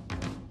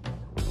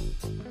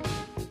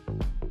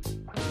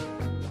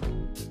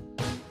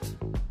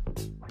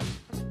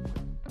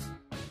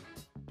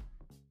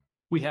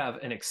We have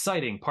an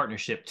exciting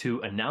partnership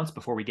to announce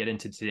before we get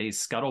into today's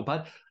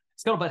Scuttlebutt.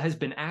 Scuttlebutt has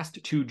been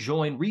asked to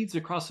join Reads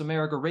Across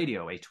America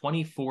Radio, a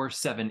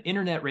 24/7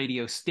 internet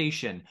radio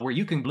station where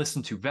you can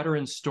listen to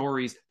veteran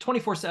stories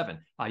 24/7.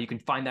 You can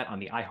find that on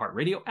the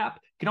iHeartRadio app.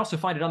 You can also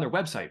find it on their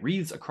website,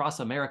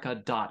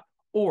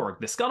 readsacrossamerica.org.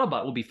 The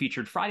Scuttlebutt will be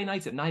featured Friday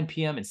nights at 9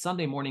 p.m. and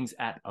Sunday mornings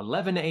at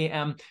 11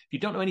 a.m. If you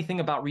don't know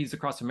anything about Reads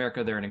Across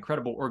America, they're an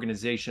incredible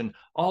organization,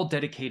 all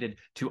dedicated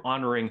to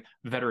honoring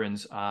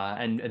veterans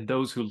and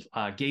those who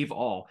gave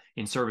all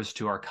in service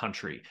to our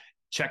country.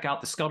 Check out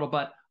the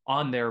Scuttlebutt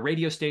on their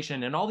radio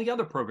station and all the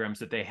other programs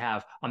that they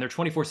have on their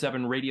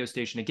 24/7 radio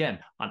station, again,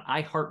 on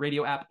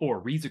iHeartRadio app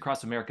or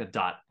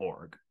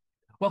readsacrossamerica.org.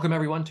 Welcome,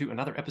 everyone, to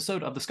another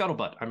episode of The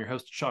Scuttlebutt. I'm your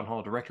host, Sean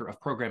Hall, Director of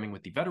Programming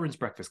with the Veterans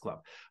Breakfast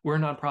Club. We're a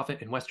nonprofit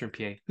in Western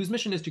PA whose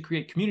mission is to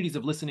create communities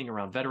of listening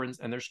around veterans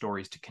and their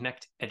stories to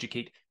connect,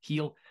 educate,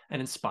 heal, and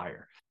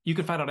inspire. You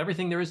can find out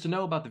everything there is to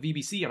know about the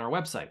VBC on our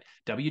website,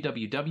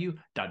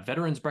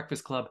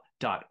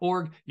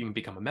 www.veteransbreakfastclub.org. You can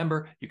become a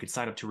member. You can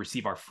sign up to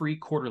receive our free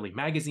quarterly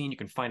magazine. You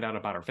can find out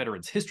about our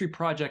Veterans History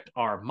Project,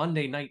 our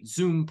Monday night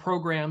Zoom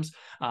programs,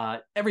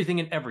 everything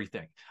and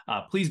everything.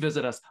 Please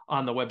visit us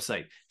on the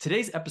website.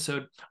 Today's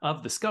episode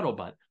of The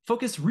Scuttlebutt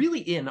focused really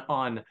in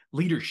on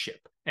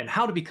leadership and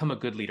how to become a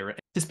good leader.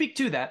 To speak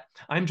to that,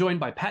 I'm joined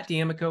by Pat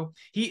D'Amico.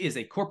 He is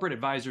a corporate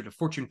advisor to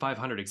Fortune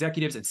 500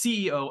 executives and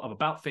CEO of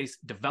About Face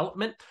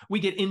Development. We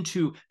get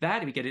into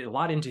that. We get a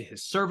lot into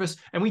his service.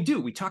 And we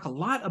talk a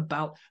lot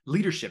about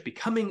leadership,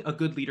 becoming a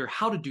good leader,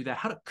 how to do that,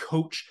 how to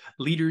coach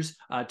leaders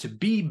to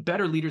be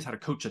better leaders, how to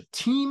coach a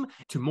team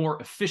to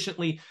more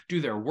efficiently do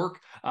their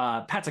work.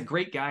 Pat's a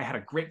great guy. I had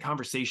a great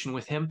conversation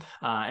with him.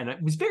 And I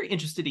was very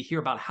interested to hear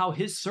about how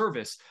his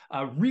service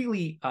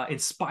really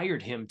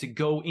inspired him to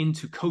go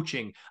into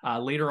coaching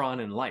later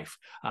on in life.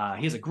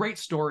 He has a great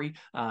story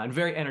and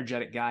very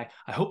energetic guy.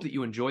 I hope that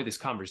you enjoy this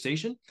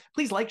conversation.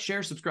 Please like,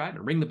 share, subscribe,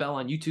 and ring the bell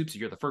on YouTube so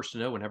you're the first to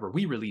know whenever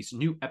we release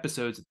new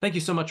episodes. Thank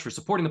you so much for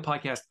supporting the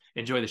podcast.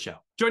 Enjoy the show.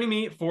 Joining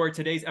me for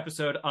today's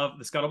episode of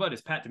The Scuttlebutt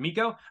is Pat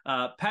D'Amico.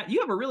 Pat, you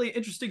have a really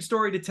interesting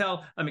story to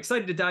tell. I'm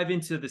excited to dive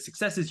into the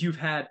successes you've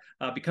had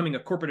becoming a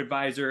corporate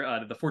advisor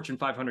to the Fortune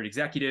 500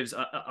 executives,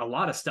 a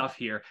lot of stuff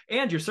here,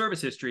 and your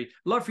service history.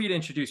 Love for you to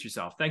introduce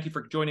yourself. Thank you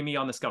for joining me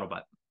on The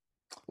Scuttlebutt.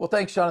 Well,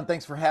 thanks, Sean, and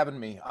thanks for having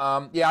me.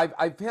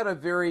 I've had a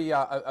very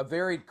a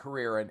varied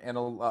career and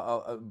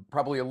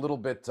probably a little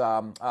bit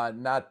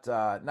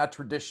not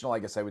traditional, I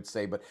guess I would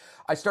say. But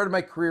I started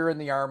my career in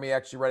the Army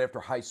actually right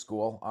after high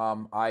school.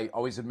 I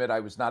always admit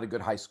I was not a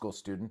good high school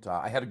student.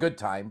 I had a good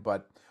time,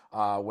 but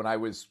when I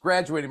was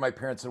graduating, my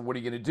parents said, "What are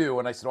you going to do?"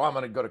 And I said, "Oh, I'm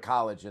going to go to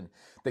college." And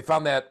they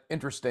found that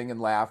interesting and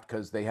laughed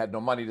because they had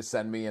no money to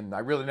send me, and I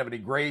really didn't have any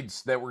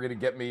grades that were going to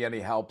get me any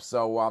help.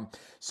 So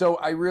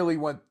I really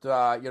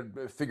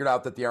figured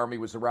out that the Army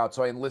was the route.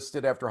 So I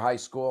enlisted after high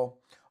school.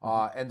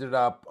 Ended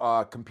up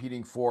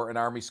competing for an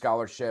Army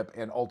scholarship,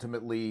 and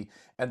ultimately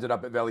ended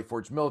up at Valley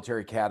Forge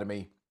Military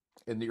Academy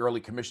in the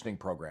early commissioning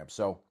program.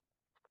 So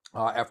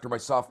after my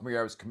sophomore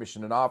year, I was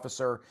commissioned an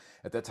officer.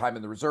 At that time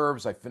in the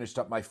reserves, I finished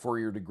up my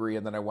 4-year degree,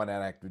 and then I went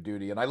on active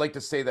duty. And I like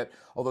to say that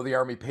although the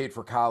Army paid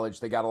for college,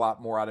 they got a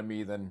lot more out of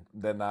me than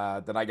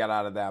I got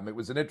out of them. It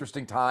was an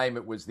interesting time.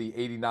 It was the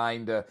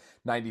 89 to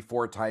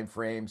 94 time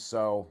frame.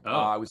 So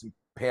I was in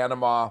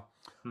Panama,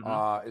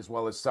 as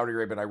well as Saudi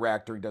Arabia and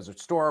Iraq during Desert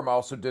Storm. I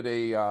also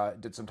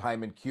did some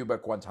time in Cuba,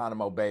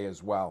 Guantanamo Bay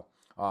as well,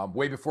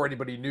 way before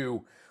anybody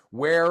knew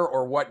where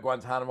or what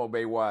Guantanamo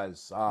Bay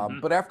was.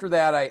 But after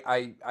that,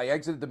 I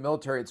exited the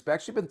military. It's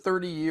actually been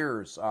 30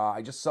 years.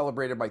 I just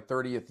celebrated my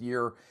 30th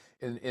year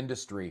in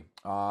industry.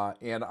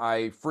 And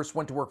I first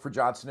went to work for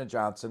Johnson &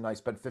 Johnson. I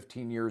spent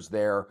 15 years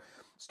there.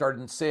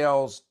 Started in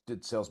sales,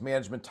 did sales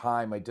management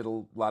time. I did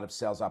a lot of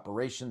sales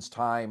operations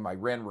time. I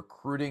ran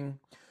recruiting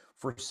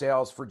for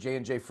sales for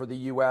J&J for the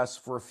U.S.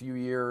 for a few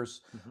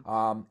years.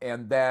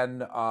 And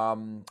then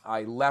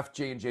I left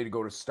J&J to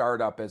go to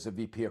startup as a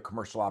VP of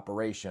commercial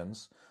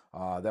operations.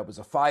 That was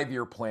a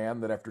 5-year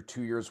plan that after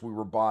 2 years we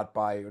were bought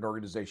by an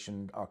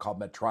organization called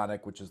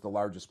Medtronic, which is the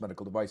largest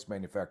medical device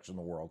manufacturer in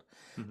the world.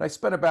 And I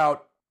spent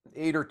about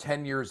 8 or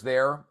 10 years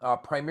there,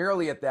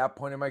 primarily at that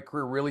point in my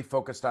career, really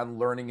focused on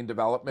learning and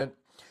development.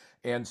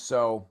 And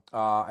so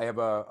I have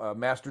a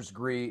master's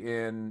degree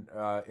in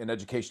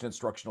education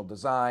instructional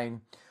design.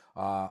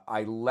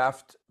 I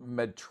left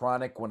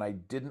Medtronic when I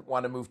didn't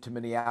want to move to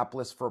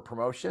Minneapolis for a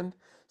promotion.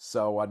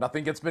 So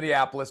nothing against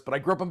Minneapolis, but I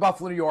grew up in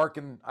Buffalo, New York,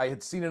 and I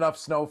had seen enough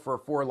snow for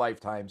 4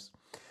 lifetimes.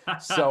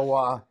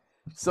 So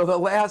the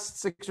last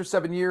 6 or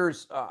 7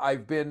 years,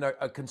 I've been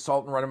a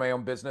consultant running my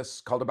own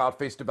business called About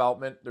Face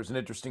Development. There's an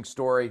interesting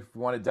story if you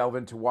want to delve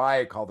into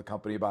why I call the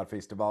company About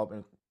Face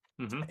Development.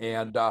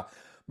 And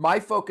my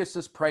focus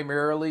is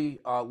primarily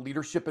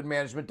leadership and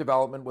management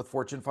development with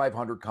Fortune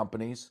 500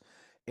 companies.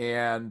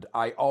 And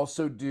I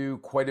also do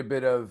quite a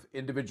bit of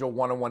individual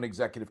one-on-one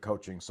executive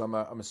coaching. So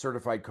I'm a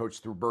certified coach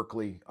through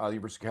Berkeley,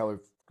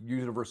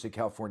 University of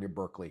California,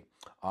 Berkeley.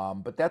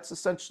 But that's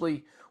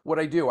essentially what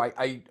I do.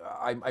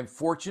 I'm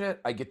fortunate.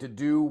 I get to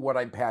do what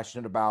I'm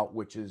passionate about,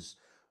 which is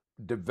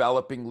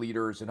developing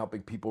leaders and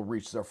helping people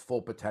reach their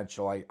full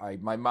potential.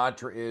 My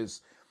mantra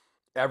is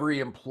every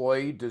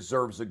employee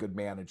deserves a good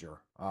manager.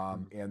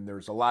 And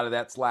there's a lot of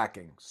that's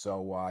lacking.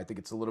 So I think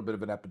it's a little bit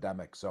of an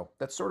epidemic. So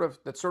that's sort of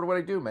what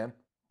I do, man.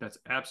 That's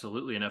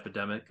absolutely an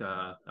epidemic.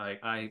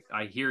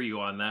 I hear you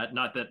on that.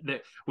 Not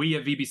that we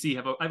at VBC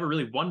I have a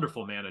really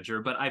wonderful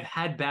manager, but I've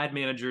had bad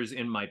managers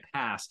in my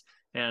past,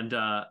 and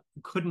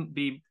couldn't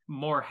be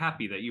more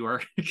happy that you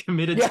are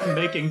committed Yeah. to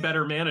making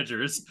better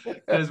managers,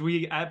 because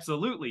we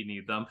absolutely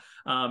need them.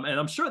 And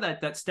I'm sure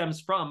that stems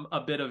from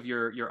a bit of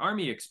your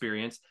Army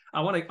experience.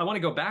 I want to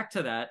go back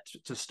to that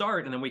to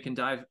start, and then we can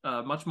dive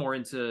much more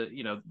into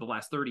the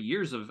last 30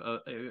 years of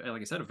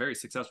like I said, a very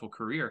successful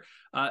career.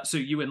 So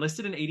you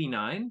enlisted in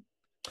 '89.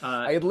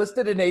 I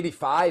enlisted in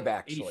 85,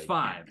 actually.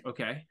 85.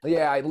 Okay.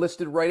 Yeah, I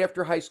enlisted right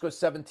after high school,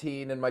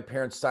 17, and my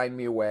parents signed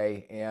me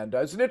away. And it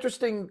was an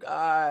interesting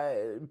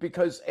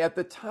because at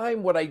the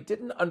time, what I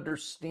didn't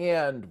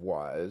understand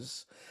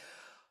was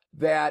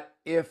that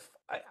if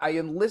I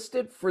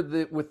enlisted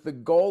with the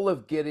goal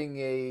of getting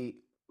a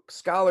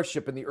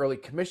scholarship in the early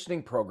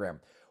commissioning program,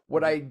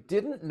 what I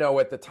didn't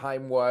know at the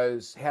time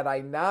was had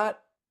I not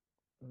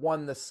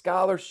won the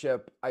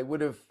scholarship, I would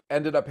have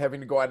ended up having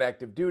to go on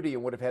active duty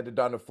and would have had to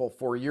done a full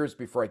 4 years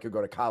before I could go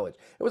to college.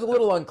 It was a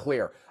little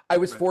unclear. I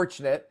was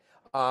fortunate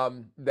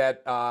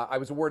that I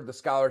was awarded the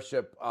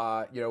scholarship,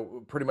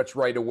 pretty much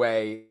right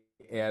away,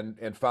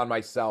 and found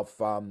myself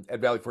at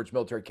Valley Forge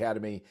Military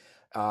Academy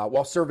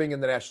while serving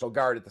in the National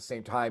Guard at the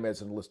same time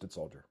as an enlisted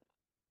soldier.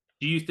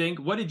 Do you think,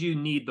 what did you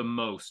need the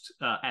most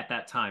at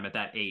that time, at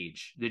that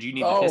age? Did you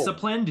need the Oh,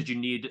 discipline? Did you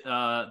need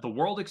the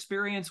world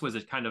experience? Was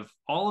it kind of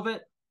all of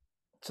it?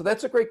 so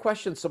that's a great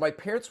question. So my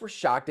parents were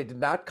shocked. I did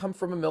not come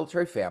from a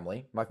military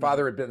family. My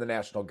father had been in the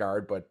National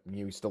Guard, but he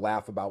used to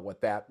laugh about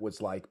what that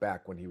was like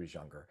back when he was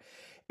younger.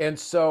 And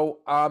so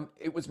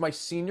it was my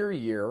senior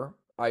year.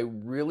 I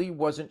really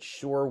wasn't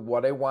sure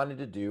what I wanted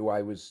to do.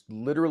 I was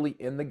literally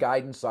in the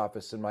guidance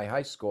office in my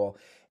high school,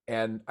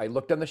 and I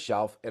looked on the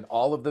shelf, and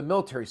all of the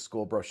military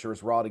school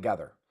brochures were all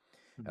together.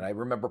 And I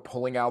remember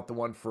pulling out the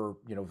one for,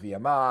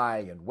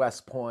 VMI and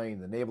West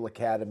Point, the Naval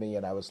Academy,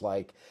 and I was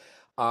like,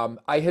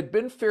 I had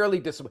been fairly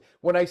disciplined.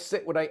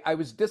 I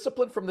was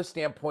disciplined from the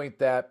standpoint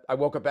that I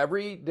woke up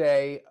every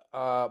day,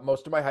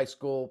 most of my high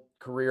school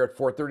career at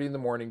 4:30 in the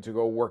morning to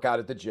go work out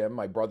at the gym.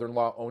 My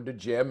brother-in-law owned a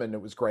gym, and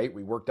it was great.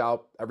 We worked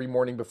out every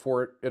morning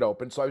before it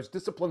opened, so I was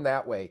disciplined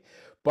that way.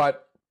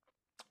 But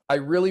I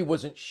really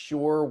wasn't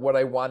sure what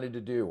I wanted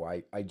to do.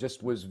 I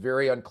just was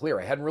very unclear.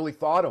 I hadn't really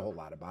thought a whole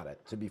lot about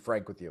it, to be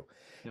frank with you.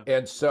 Yeah.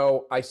 And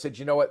so I said,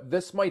 you know what,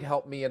 this might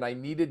help me. And I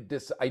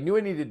knew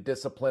I needed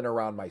discipline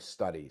around my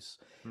studies.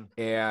 Hmm.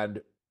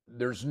 And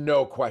there's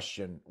no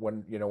question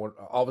when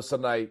all of a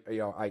sudden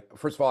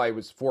first of all, I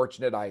was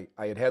fortunate. I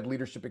had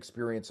leadership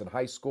experience in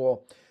high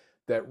school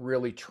that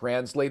really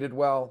translated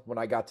well when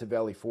I got to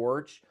Valley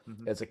Forge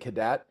as a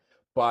cadet.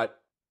 But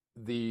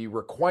the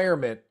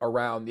requirement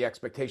around the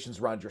expectations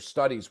around your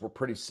studies were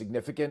pretty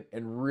significant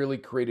and really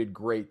created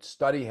great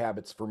study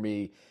habits for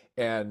me.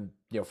 And,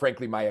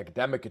 frankly, my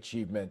academic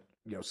achievement,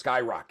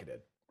 skyrocketed,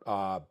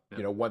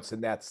 once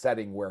in that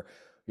setting where,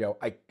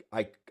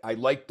 I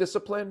like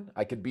discipline.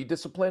 I could be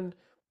disciplined,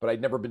 but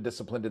I'd never been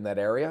disciplined in that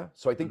area.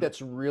 So I think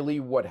that's really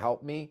what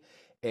helped me.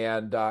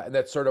 And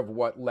that's sort of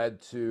what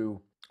led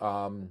to,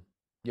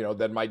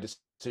 then my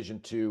decision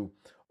to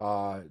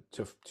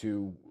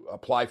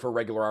apply for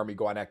regular Army,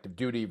 go on active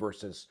duty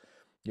versus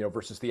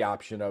the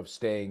option of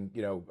staying,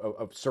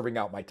 of serving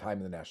out my time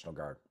in the National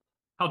Guard.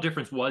 How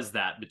different was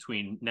that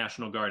between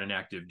National Guard and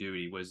active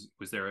duty? Was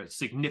there a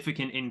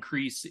significant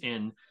increase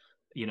in,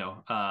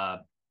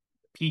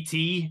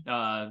 PT,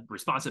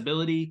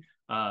 responsibility,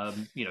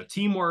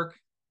 teamwork?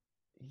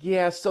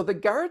 Yeah, so the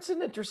Guard's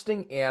an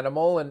interesting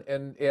animal,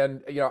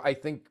 and I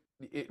think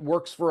it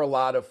works for a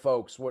lot of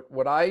folks.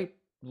 What I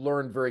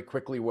learned very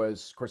quickly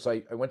was, of course,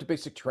 I went to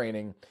basic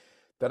training,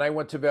 then I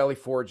went to Valley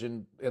Forge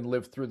and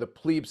lived through the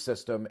plebe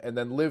system, and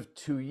then lived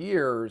 2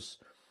 years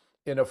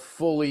in a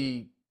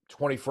fully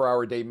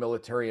 24-hour day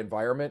military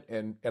environment,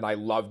 and I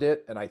loved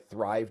it and I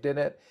thrived in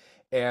it.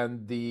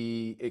 And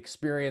the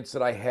experience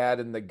that I had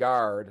in the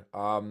Guard,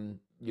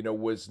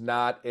 was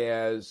not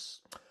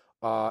as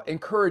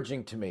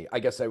encouraging to me, I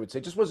guess I would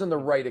say. Just wasn't the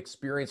right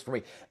experience for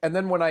me. And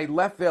then when I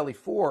left Valley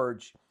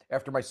Forge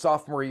after my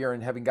sophomore year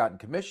and having gotten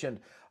commissioned,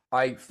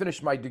 I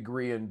finished my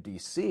degree in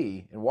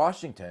DC, in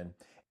Washington,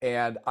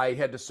 and I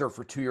had to serve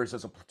for 2 years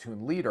as a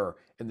platoon leader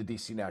in the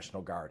DC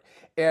National Guard.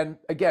 And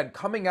again,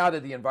 coming out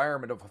of the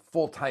environment of a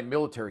full-time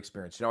military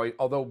experience,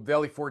 although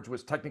Valley Forge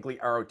was technically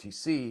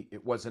ROTC,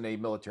 it wasn't a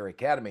military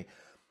academy,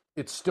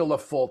 it's still a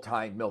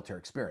full-time military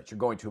experience. You're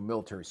going to a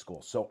military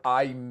school. So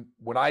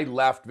when I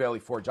left Valley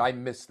Forge, I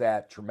missed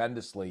that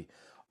tremendously.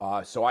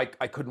 So I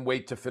couldn't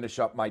wait to finish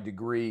up my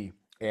degree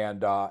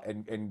and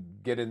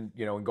get in,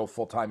 and go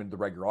full time into the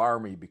regular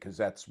Army,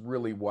 because it's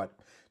really what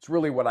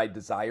I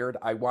desired.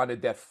 I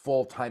wanted that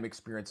full time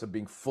experience of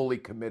being fully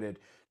committed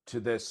to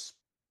this,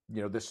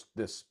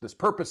 this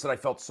purpose that I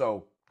felt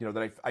so,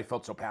 that I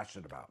felt so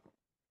passionate about.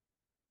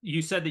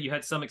 you said that you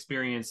had some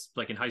experience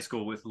like in high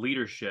school with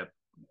leadership.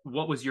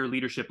 What was your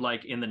leadership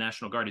like in the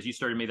National Guard as you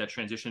started made that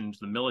transition into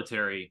the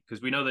military?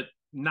 Because we know that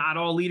not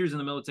all leaders in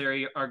the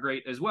military are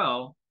great as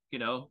well. You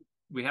know,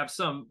 we have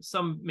some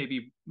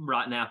maybe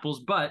rotten apples,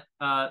 but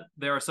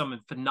there are some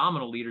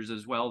phenomenal leaders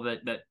as well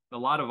that a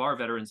lot of our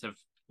veterans have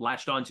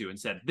latched onto and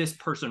said, this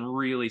person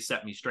really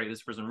set me straight.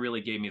 This person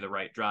really gave me the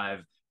right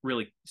drive,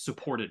 really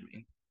supported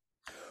me.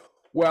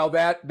 Well,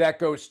 that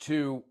goes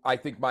to, I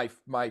think, my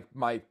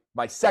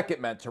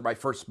second mentor, my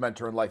first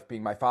mentor in life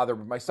being my father,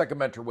 but my second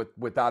mentor,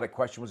 without a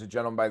question, was a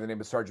gentleman by the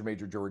name of Sergeant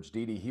Major George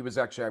Deedy. He was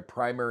actually a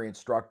primary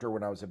instructor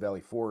when I was at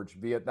Valley Forge,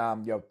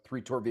 Vietnam,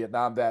 3-tour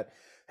Vietnam vet,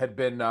 had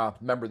been a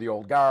member of the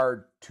Old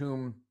Guard,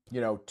 Tomb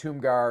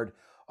Guard,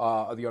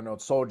 of the Unknown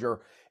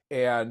Soldier,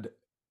 and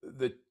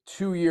the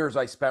 2 years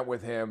I spent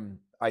with him,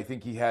 I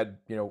think he had,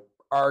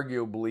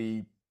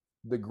 arguably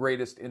the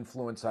greatest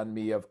influence on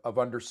me of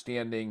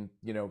understanding,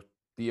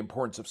 the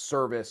importance of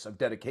service, of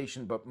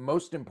dedication, but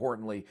most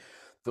importantly,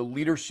 the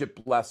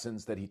leadership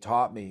lessons that he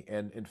taught me.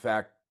 And in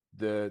fact,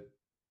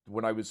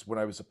 when I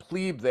was a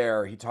plebe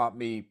there, he taught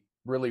me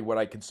really what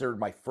I considered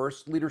my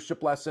first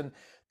leadership lesson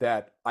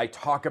that I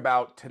talk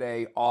about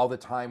today all the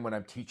time when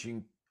I'm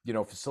teaching,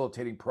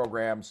 facilitating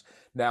programs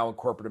now in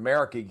corporate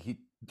America.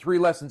 Three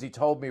lessons he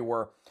told me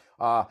were,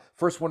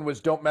 first one was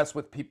don't mess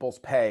with people's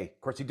pay.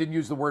 Of course, he didn't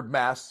use the word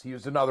mess. He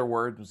used another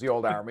word. It was the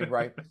old Army,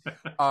 right?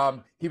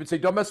 He would say,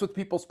 don't mess with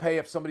people's pay.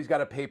 If somebody's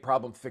got a pay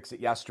problem, fix it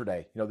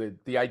yesterday.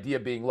 The idea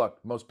being, look,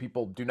 most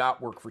people do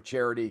not work for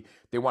charity.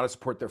 They want to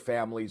support their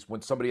families.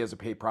 When somebody has a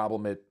pay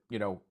problem,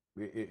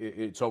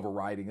 it's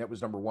overriding. That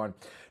was number one.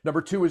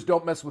 Number two is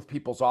don't mess with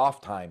people's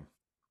off time.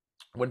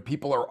 When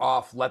people are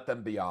off, let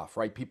them be off,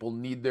 right? People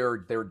need their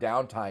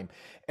downtime.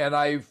 And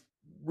I've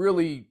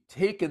really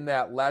taken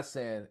that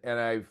lesson and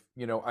I've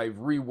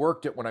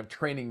reworked it when I'm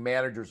training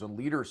managers and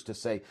leaders to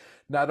say,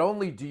 not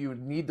only do you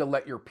need to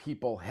let your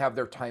people have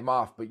their time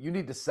off, but you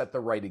need to set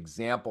the right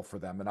example for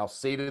them. And I'll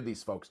say to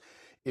these folks,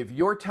 if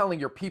you're telling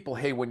your people,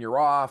 hey, when you're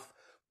off,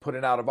 put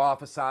an out of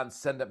office on,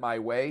 send it my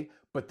way.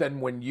 But then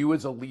when you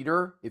as a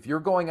leader, if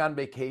you're going on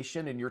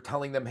vacation and you're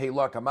telling them, hey,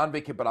 look, I'm on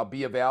vacation, but I'll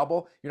be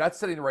available, you're not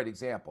setting the right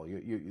example.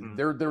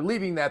 They're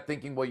leaving that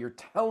thinking, well, you're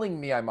telling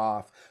me I'm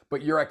off,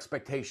 but your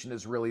expectation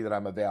is really that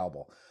I'm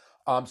available.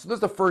 So those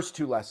are the first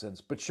two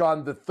lessons. But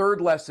Sean, the third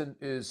lesson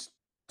is,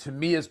 to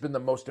me, has been the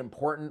most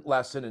important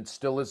lesson and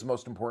still is the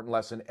most important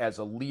lesson as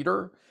a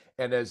leader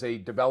and as a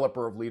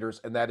developer of leaders.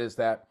 And that is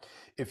that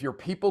if your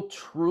people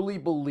truly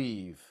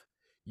believe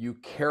you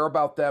care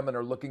about them and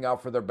are looking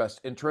out for their best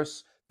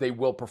interests, they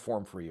will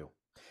perform for you.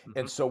 Mm-hmm.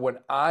 And so when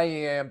I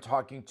am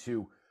talking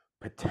to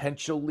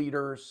potential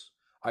leaders,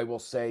 I will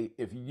say,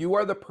 if you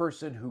are the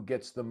person who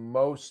gets the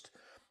most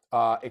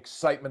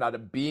excitement out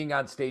of being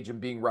on stage and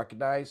being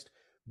recognized,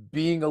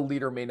 being a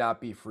leader may not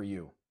be for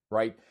you,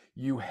 right?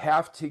 You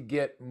have to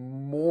get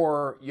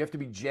more, you have to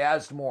be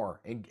jazzed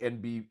more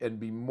and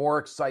be more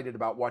excited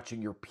about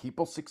watching your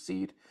people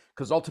succeed.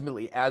 Because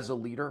ultimately, as a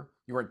leader,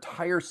 your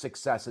entire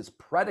success is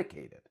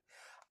predicated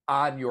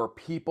on your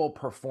people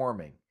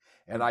performing.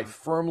 And I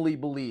firmly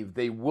believe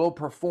they will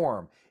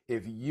perform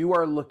if you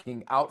are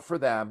looking out for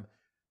them,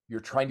 you're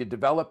trying to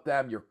develop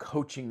them, you're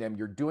coaching them,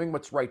 you're doing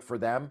what's right for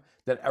them,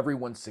 then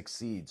everyone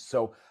succeeds.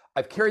 So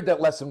I've carried that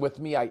lesson with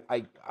me.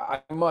 I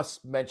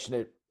must mention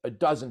it a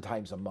dozen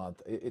times a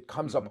month. It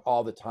comes up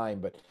all the time,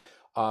 but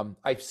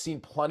I've seen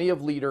plenty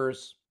of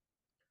leaders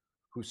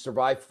who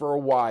survive for a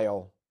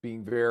while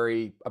being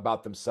very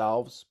about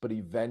themselves, but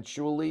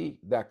eventually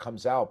that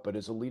comes out. But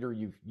as a leader,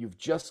 you've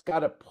just got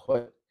to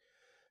put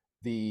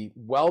the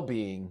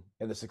well-being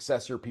and the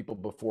success of your people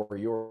before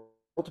you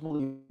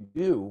ultimately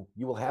do,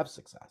 you will have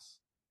success.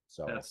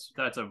 So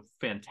that's a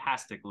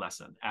fantastic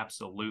lesson.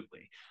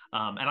 Absolutely.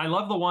 And I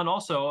love the one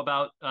also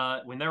about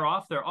when they're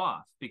off,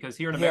 because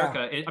here in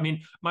America,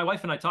 my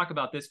wife and I talk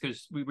about this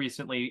because we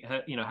recently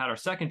had our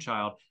second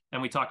child,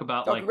 and we talk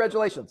about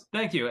congratulations.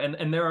 Thank you.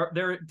 And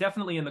they're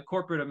definitely in the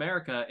corporate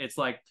America. It's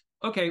like,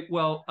 okay,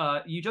 well,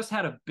 you just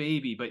had a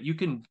baby, but you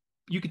can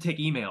take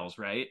emails,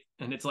 right?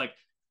 And it's like,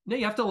 no,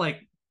 you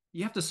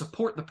have to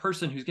support the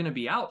person who's going to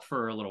be out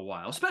for a little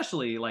while,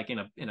 especially like in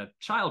a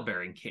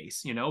childbearing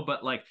case,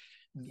 but like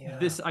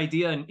this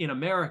idea in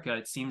America,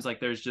 it seems like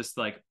there's just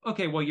like,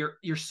 okay, well,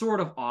 you're sort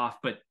of off,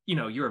 but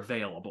you're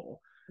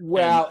available.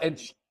 Well,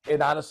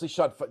 and honestly,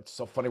 Sean, it's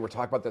so funny. We're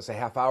talking about this a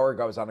half hour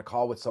ago. I was on a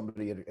call with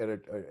somebody at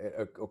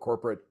a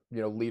corporate,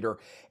 leader,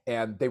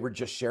 and they were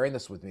just sharing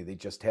this with me. They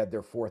just had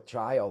their fourth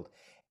child.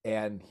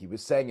 And he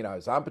was saying, I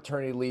was on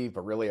paternity leave,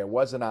 but really I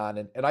wasn't on.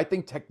 And I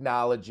think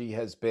technology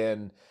has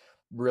been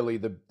really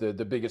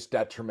the biggest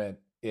detriment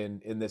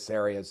in this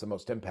area, is the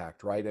most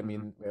impact, right? I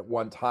mean, at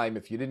one time,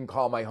 if you didn't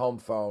call my home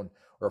phone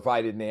or if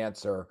I didn't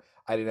answer,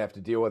 I didn't have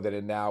to deal with it.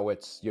 And now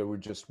it's,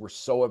 we're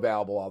so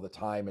available all the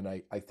time. And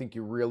I think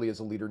you really, as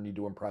a leader, need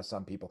to impress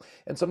on people.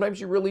 And sometimes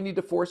you really need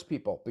to force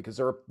people, because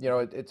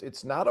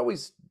it's not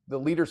always the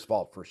leader's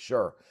fault, for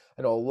sure.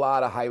 I know a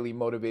lot of highly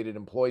motivated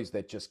employees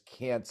that just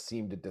can't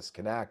seem to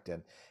disconnect.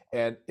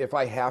 And if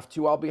I have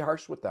to, I'll be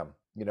harsh with them.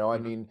 I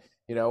mean,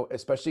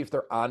 especially if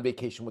they're on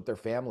vacation with their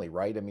family,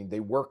 right? I mean, they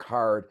work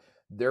hard.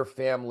 Their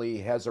family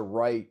has a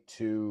right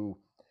to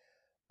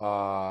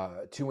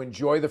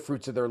enjoy the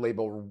fruits of their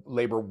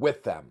labor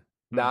with them,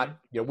 Hmm. not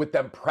with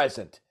them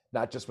present,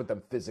 not just with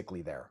them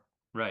physically there.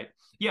 Right.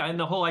 Yeah, and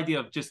the whole idea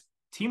of just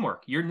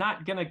teamwork. You're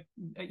not gonna,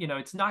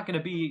 it's not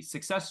gonna be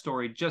success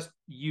story just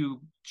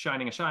you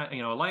shining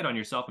a light on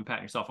yourself and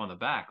patting yourself on the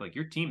back. Like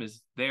your team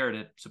is there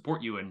to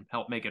support you and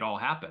help make it all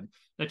happen.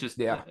 That just,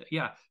 Yeah.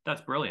 yeah,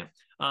 that's brilliant.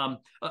 Um,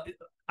 uh,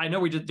 I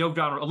know we just dove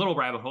down a little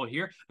rabbit hole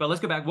here, but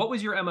let's go back. What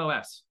was your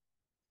MOS?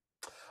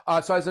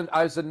 So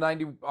I was a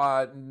 90.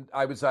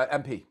 I was a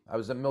MP. I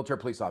was a military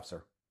police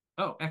officer.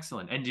 Oh,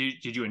 excellent. And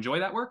did you enjoy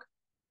that work?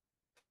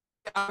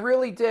 I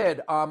really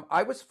did.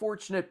 I was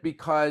fortunate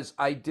because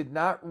I did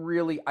not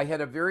really. I had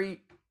a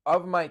very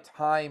of my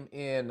time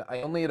in.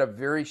 I only had a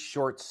very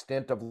short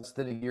stint of less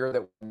than a year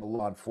that was on the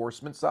law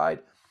enforcement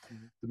side.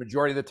 Mhm. The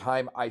majority of the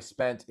time I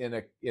spent in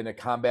a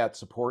combat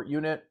support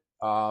unit.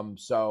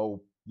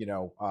 So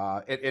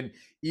and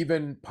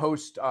even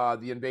post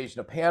the invasion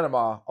of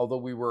Panama, although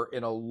we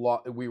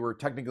were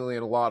technically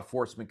in a law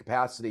enforcement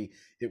capacity.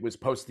 It was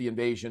post the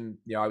invasion.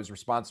 I was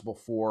responsible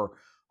for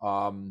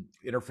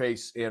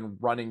interface and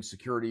running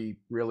security,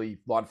 really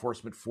law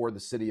enforcement for the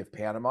city of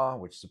Panama,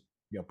 which is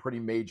pretty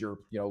major,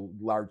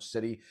 large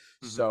city.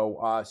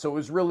 Mhm. So it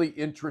was really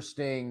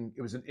interesting.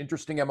 It was an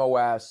interesting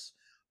MOS.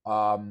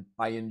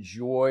 I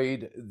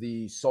enjoyed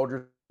the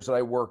soldiers that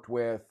I worked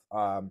with.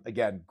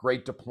 Again,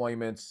 great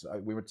deployments.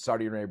 We went to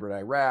Saudi Arabia and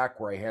Iraq,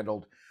 where I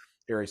handled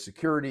area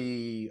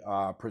security,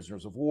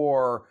 prisoners of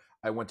war.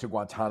 I went to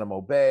Guantanamo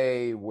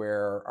Bay,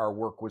 where our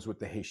work was with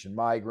the Haitian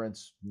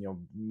migrants.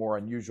 More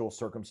unusual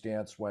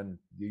circumstance when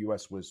the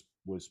U.S. was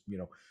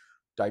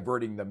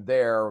diverting them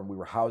there, and we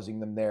were housing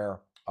them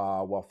there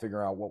while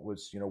figuring out what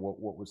was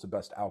what was the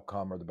best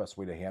outcome or the best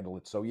way to handle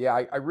it. So yeah,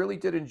 I really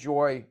did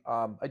enjoy.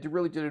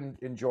 Really did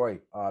enjoy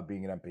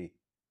being an MP.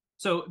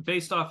 So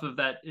based off of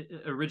that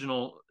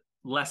original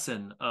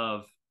lesson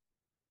of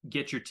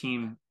get your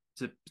team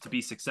to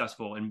be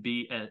successful and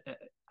be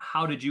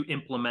how did you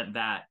implement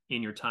that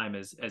in your time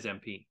as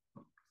MP?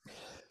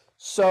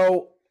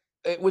 So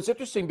it was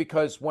interesting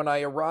because when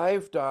I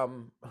arrived,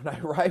 when I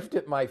arrived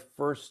at my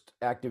first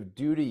active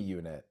duty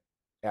unit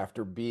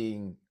after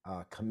being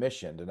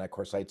commissioned, and of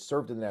course I had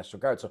served in the National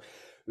Guard, so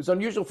it was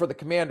unusual for the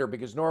commander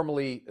because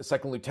normally a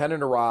second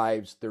lieutenant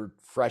arrives, they're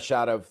fresh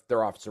out of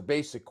their officer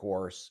basic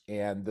course,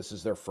 and this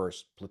is their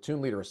first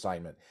platoon leader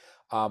assignment.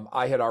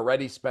 I had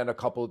already spent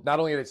not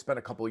only had I spent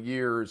a couple of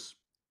years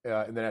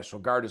in the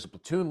National Guard as a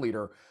platoon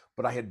leader,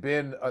 but I had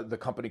been the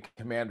company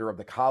commander of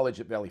the college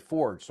at Valley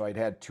Forge. So I'd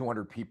had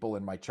 200 people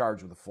in my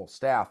charge with a full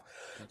staff.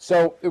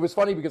 So it was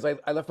funny because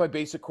I left my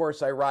basic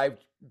course. I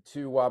arrived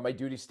to my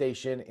duty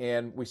station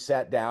and we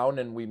sat down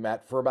and we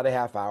met for about a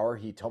half hour.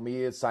 He told me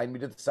he assigned me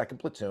to the second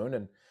platoon,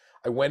 and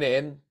I went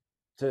in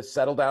to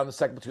settle down the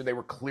second platoon. They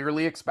were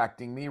clearly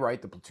expecting me,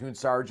 right? The platoon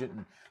sergeant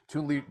and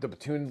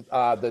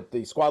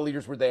the squad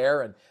leaders were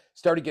there and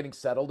started getting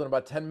settled. And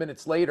about 10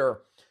 minutes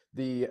later,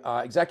 the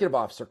executive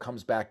officer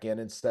comes back in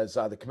and says,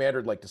 the commander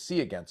would like to see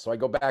you again. So I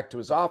go back to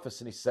his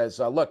office and he says,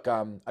 look,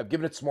 I've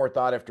given it some more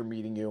thought after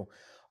meeting you.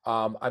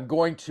 I'm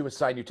going to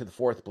assign you to the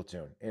fourth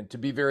platoon. And to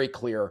be very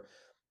clear,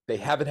 they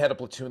haven't had a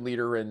platoon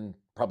leader in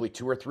probably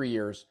 2 or 3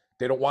 years.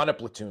 They don't want a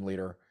platoon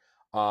leader.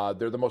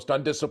 They're the most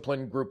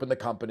undisciplined group in the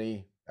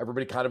company.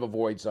 Everybody kind of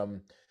avoids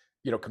them.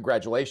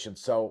 Congratulations.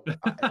 So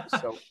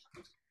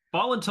I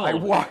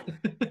Voluntold. walk,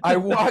 I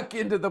walk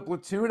into the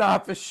platoon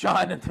office,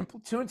 Sean, and the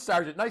platoon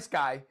sergeant, nice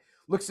guy,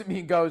 looks at me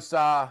and goes,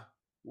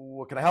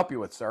 "What can I help you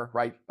with, sir?"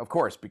 Right? Of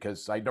course,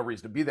 because I had no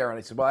reason to be there. And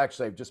I said, "Well,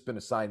 actually, I've just been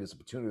assigned as a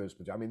platoon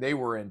leader." I mean, they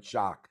were in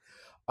shock.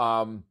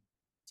 Um,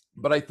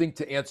 but I think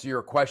to answer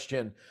your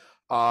question,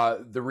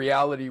 the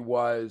reality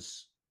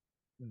was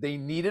they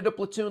needed a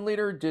platoon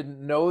leader. Didn't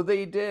know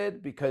they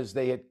did because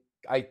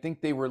I think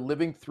they were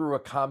living through a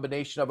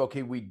combination of,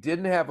 okay, we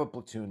didn't have a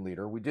platoon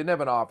leader, we didn't have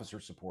an officer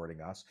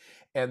supporting us,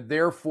 and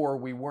therefore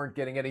we weren't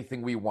getting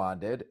anything we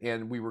wanted,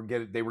 and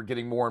they were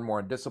getting more and more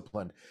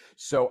undisciplined.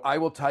 So I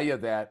will tell you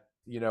that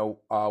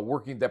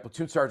working that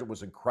platoon sergeant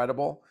was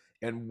incredible,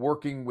 and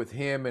working with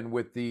him and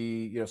with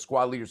the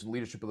squad leaders and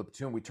leadership of the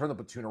platoon, we turned the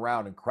platoon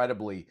around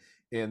incredibly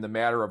in the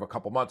matter of a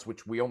couple months,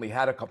 which we only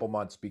had a couple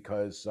months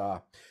because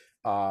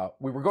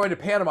we were going to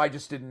Panama. I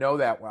just didn't know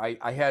that.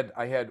 I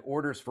had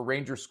orders for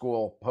Ranger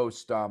School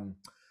post my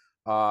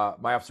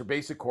officer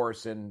basic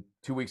course, and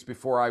 2 weeks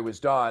before I was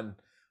done,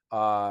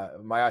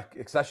 my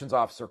assignments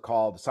officer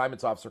called,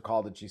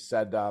 and she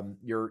said,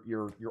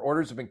 your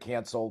orders have been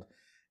canceled.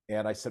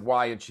 And I said,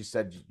 why? And she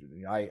said,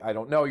 I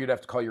don't know. You'd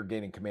have to call your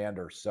gaining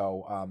commander.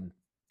 So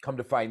come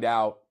to find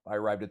out, I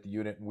arrived at the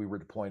unit and we were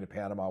deploying to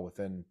Panama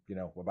within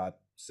about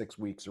 6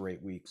 weeks or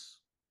 8 weeks.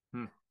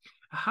 Hmm.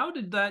 How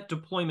did that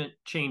deployment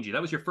change you?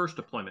 That was your first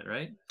deployment,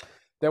 right?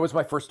 That was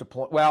my first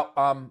deployment.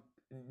 Well,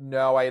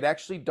 no, I had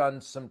actually done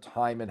some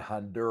time in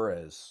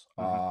Honduras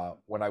Mm-hmm.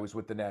 when I was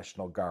with the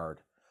National Guard.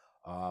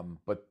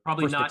 But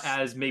Probably not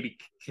as maybe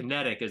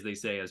kinetic as they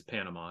say as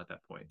Panama at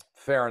that point.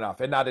 fair enough,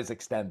 and not as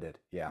extended.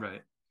 Yeah.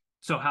 Right.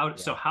 So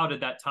Yeah. how did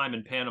that time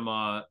in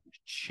Panama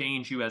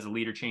change you as a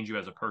leader, change you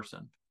as a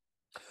person?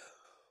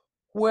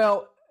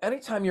 Well,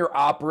 anytime you're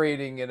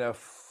operating in a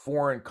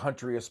foreign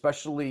country,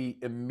 especially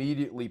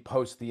immediately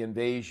post the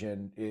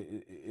invasion,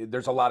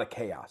 there's a lot of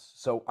chaos.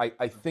 So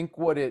I think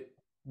what it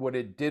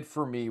did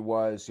for me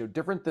was,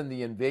 different than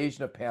the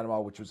invasion of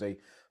Panama, which was a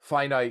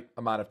finite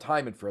amount of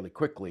time and fairly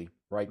quickly,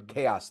 right? Mhm.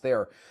 Chaos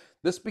there.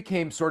 This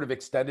became sort of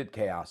extended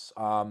chaos.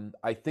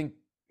 I think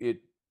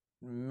it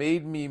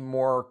made me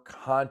more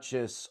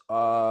conscious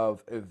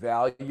of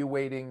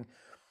evaluating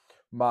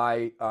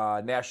my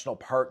national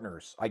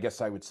partners, I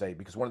guess I would say,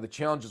 because one of the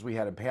challenges we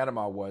had in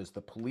Panama was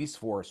the police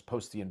force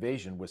post the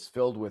invasion was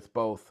filled with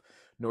both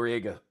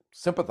Noriega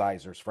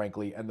sympathizers,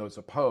 frankly, and those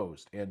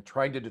opposed, and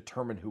trying to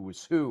determine who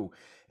was who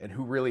and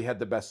who really had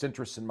the best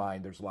interests in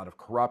mind. There's a lot of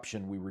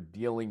corruption. We were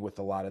dealing with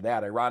a lot of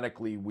that.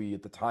 Ironically, we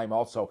at the time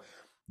also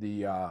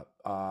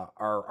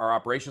our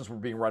operations were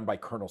being run by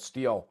Colonel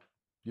Steele.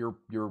 You're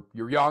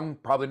young,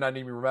 probably not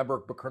even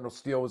remember, but Colonel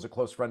Steele was a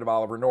close friend of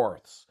Oliver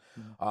North's.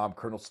 Mhm.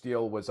 Colonel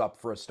Steele was up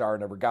for a star,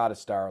 never got a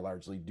star,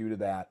 largely due to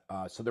that.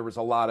 So there was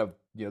a lot of,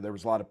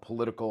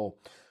 political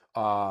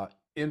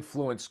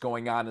influence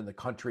going on in the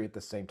country at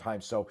the same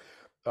time. So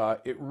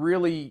it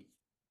really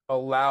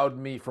allowed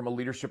me, from a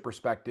leadership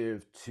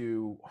perspective,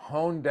 to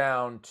hone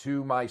down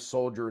to my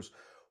soldiers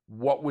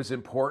what was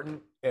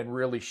important and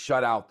really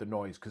shut out the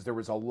noise, because there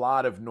was a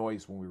lot of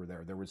noise when we were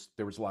there. There was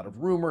a lot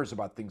of rumors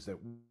about things that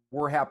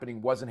were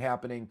happening, wasn't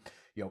happening,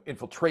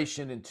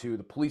 infiltration into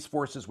the police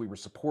forces we were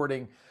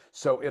supporting.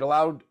 So it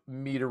allowed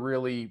me to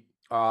really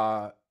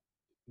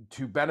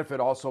to benefit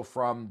also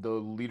from the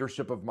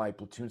leadership of my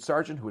platoon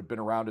sergeant, who had been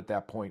around at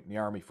that point in the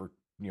Army for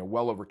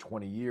well over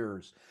 20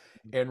 years,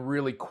 and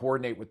really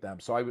coordinate with them.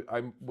 So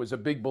I was a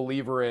big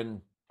believer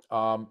in,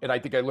 and I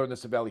think I learned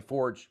this at Valley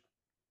Forge.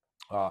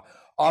 Uh,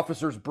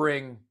 Officers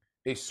bring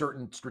a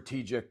certain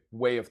strategic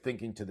way of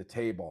thinking to the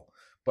table,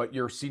 but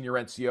your senior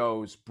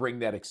NCOs bring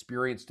that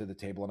experience to the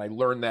table. And I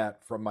learned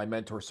that from my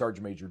mentor,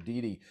 Sergeant Major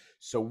Deedy.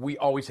 So we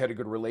always had a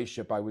good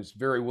relationship. I was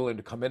very willing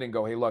to come in and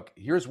go, hey, look,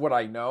 here's what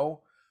I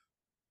know,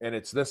 and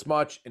it's this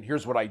much, and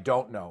here's what I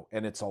don't know,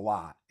 and it's a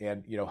lot.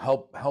 And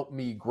help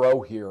me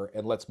grow here,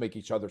 and let's make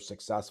each other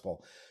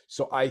successful.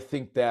 So I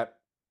think that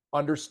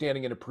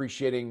understanding and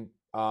appreciating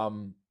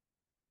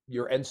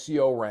your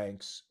NCO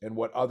ranks and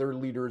what other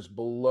leaders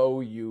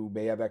below you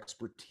may have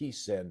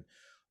expertise in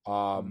Mhm.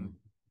 um,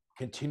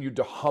 continued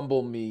to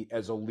humble me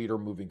as a leader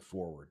moving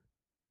forward.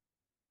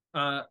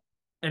 Uh,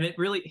 and it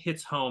really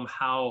hits home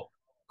how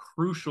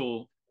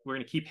crucial we're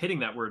going to keep hitting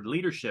that word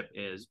leadership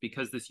is,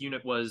 because this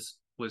unit was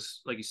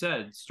like you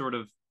said, sort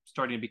of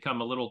starting to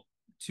become a little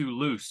too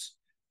loose.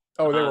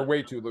 Oh, they Uh, were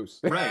way too loose.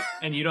 right.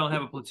 And you don't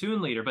have a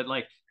platoon leader, but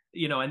like,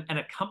 and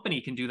a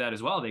company can do that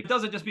as well. It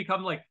doesn't just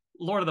become like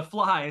Lord of the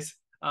Flies,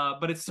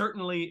 but it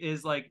certainly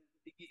is like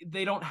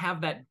they don't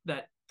have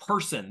that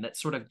person that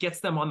sort of gets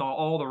them on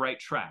all the right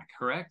track,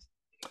 correct?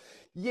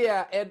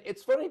 Yeah, and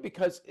it's funny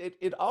because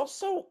it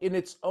also, in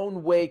its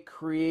own way,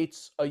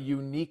 creates a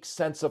unique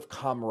sense of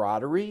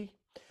camaraderie.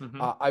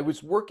 Mm-hmm. I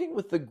was working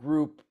with the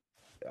group.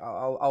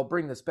 I'll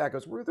bring this back. I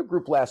was with a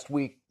group last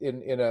week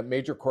in a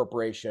major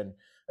corporation,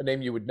 a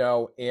name you would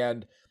know,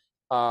 and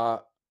uh,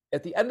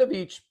 at the end of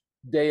each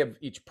day of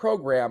each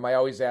program, I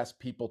always ask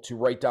people to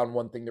write down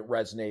one thing that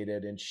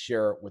resonated and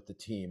share it with the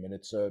team, and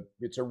it's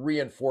a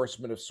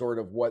reinforcement of sort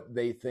of what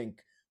they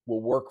think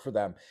will work for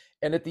them.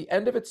 And at the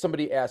end of it,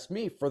 somebody asked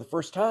me for the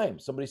first time.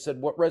 Somebody said,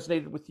 "What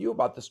resonated with you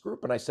about this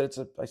group?" And I said,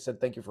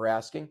 "Thank you for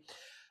asking."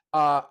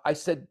 I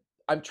said,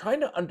 "I'm trying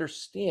to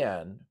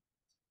understand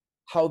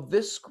how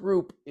this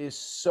group is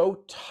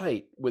so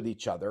tight with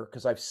each other,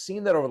 because I've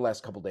seen that over the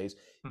last couple of days,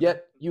 Mm-hmm.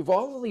 yet you've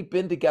only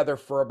been together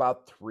for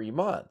about 3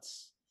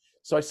 months."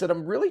 So I said,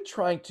 I'm really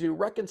trying to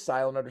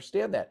reconcile and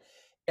understand that.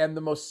 And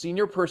the most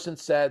senior person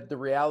said, the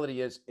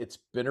reality is it's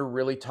been a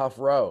really tough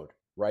road,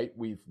 right?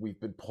 We've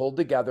been pulled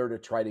together to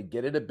try to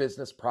get at a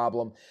business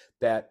problem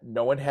that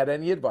no one had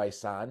any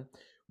advice on.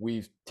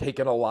 We've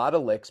taken a lot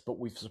of licks, but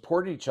we've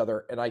supported each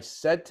other. And I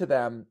said to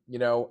them,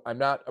 I'm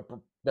not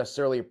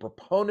necessarily a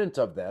proponent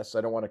of this.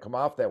 I don't want to come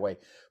off that way.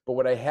 But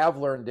what I have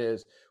learned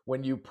is,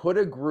 when you put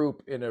a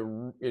group in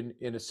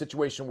a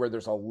situation where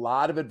there's a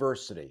lot of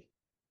adversity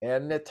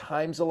and at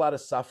times a lot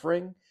of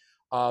suffering,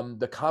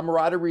 the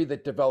camaraderie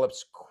that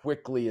develops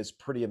quickly is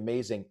pretty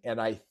amazing. And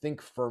I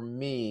think for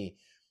me,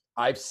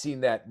 I've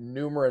seen that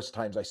numerous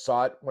times. I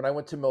saw it when I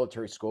went to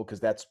military school, because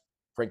that's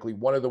frankly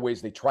one of the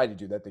ways they try to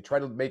do that. They try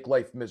to make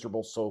life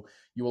miserable so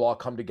you will all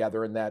come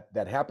together, and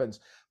that happens.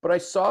 But I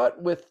saw it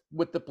with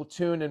the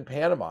platoon in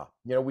Panama.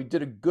 We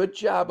did a good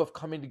job of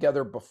coming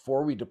together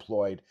before we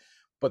deployed,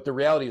 but the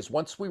reality is,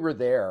 once we were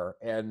there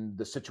and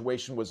the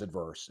situation was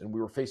adverse and we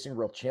were facing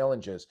real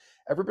challenges,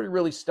 everybody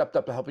really stepped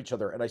up to help each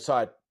other. And I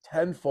saw it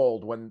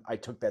tenfold when I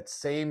took that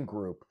same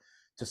group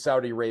to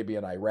Saudi Arabia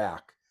and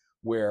Iraq,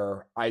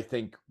 where I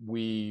think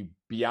we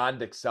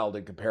beyond excelled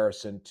in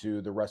comparison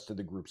to the rest of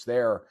the groups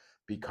there,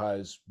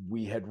 because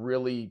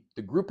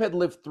the group had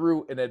lived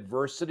through an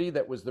adversity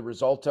that was the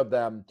result of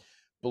them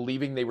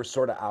believing they were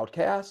sort of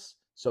outcasts.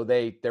 So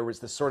there was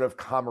this sort of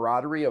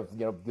camaraderie of,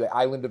 the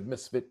island of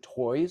misfit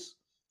toys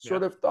Yeah.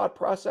 sort of thought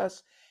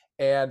process.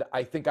 And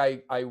I think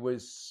I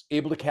was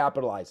able to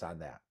capitalize on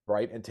that,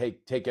 right? And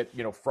take it,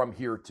 from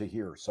here to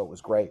here. So it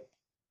was great.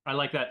 I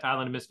like that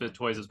Island of Misfit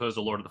Toys as opposed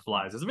to Lord of the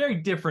Flies. It's a very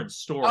different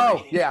story.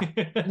 Oh, yeah.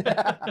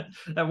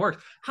 That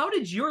works. How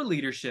did your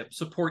leadership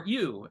support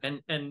you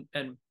and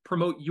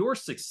promote your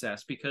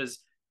success? Because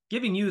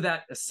giving you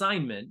that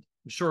assignment,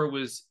 I'm sure it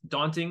was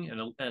daunting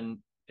and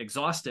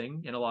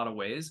exhausting in a lot of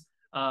ways.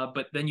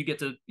 But then you get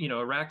to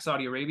Iraq,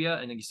 Saudi Arabia,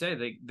 and then you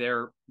say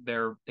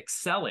they're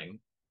excelling.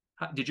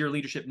 Did your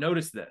leadership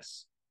notice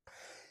this?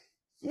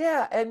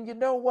 Yeah, and you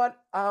know what?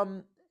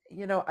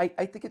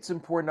 I think it's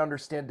important to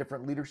understand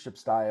different leadership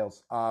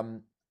styles.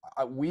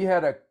 We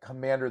had a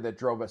commander that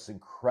drove us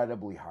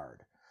incredibly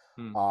hard,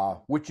 Hmm.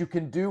 which you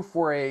can do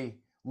for a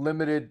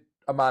limited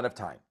amount of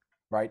time,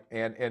 right?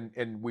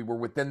 And we were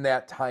within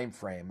that time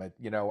frame.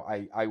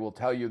 I will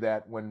tell you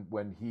that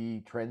when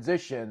he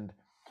transitioned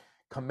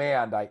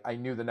command, I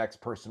knew the next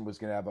person was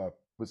going to have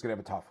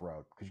a tough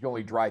road, because you can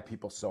only drive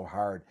people so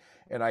hard.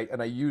 And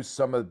I use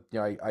some of,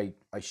 I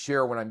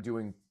share when I'm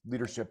doing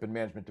leadership and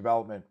management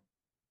development.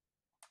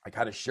 I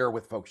kind of share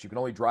with folks, you can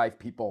only drive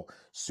people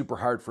super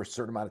hard for a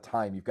certain amount of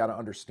time. You've got to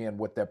understand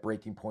what that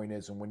breaking point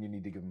is and when you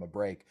need to give them a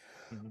break.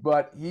 Mm-hmm.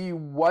 But he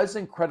was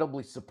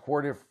incredibly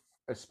supportive,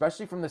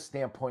 especially from the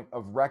standpoint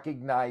of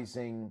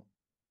recognizing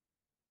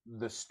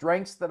the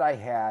strengths that I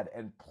had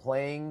and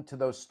playing to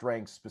those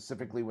strengths,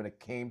 specifically when it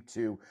came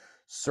to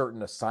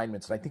certain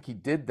assignments. And I think he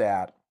did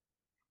that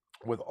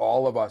with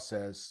all of us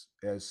as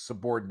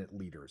subordinate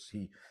leaders.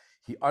 He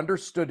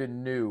understood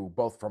and knew,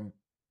 both from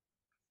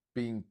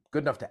being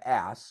good enough to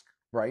ask,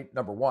 right,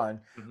 number one,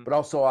 Mm-hmm. but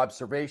also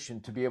observation,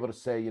 to be able to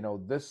say,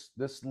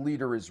 this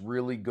leader is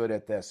really good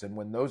at this. And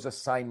when those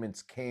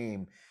assignments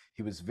came,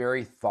 he was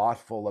very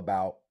thoughtful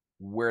about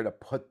where to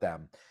put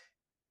them.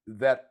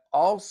 That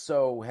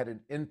also had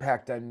an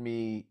impact on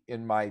me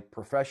in my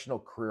professional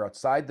career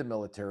outside the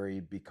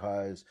military,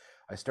 because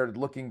I started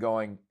looking,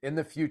 going, in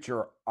the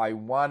future, I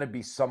want to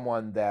be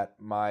someone that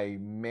my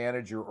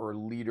manager or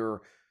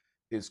leader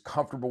is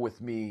comfortable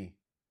with me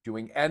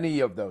doing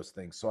any of those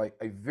things. So I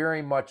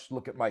very much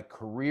look at my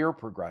career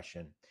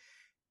progression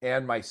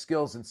and my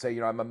skills and say,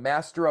 I'm a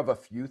master of a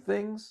few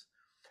things,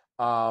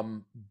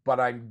 but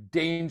I'm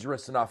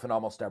dangerous enough in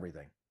almost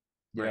everything.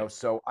 Right.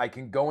 So I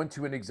can go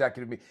into an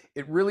executive meeting.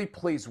 It really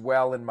plays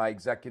well in my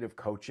executive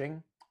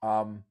coaching.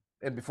 And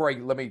before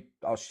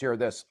I'll share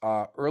this.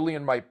 Early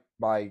in my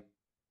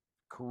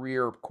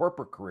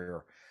corporate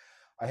career,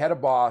 I had a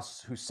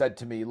boss who said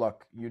to me,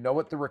 look, you know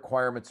what the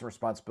requirements and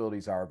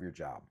responsibilities are of your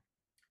job.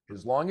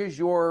 As long as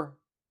you're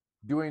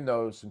doing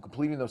those and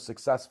completing those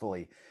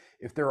successfully,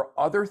 if there are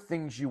other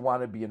things you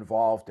want to be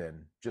involved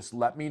in, just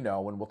let me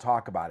know and we'll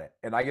talk about it.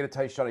 And I got to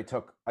tell you, Sean,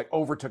 I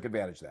overtook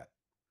advantage of that.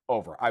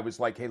 I was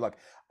like, hey, look,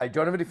 I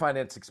don't have any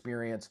finance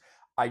experience.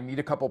 I need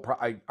a couple.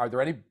 Are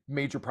there any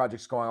major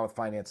projects going on with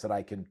finance that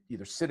I can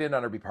either sit in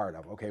on or be part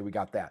of? Okay, we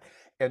got that.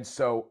 And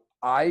so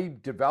I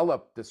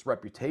developed this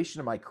reputation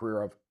in my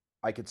career of,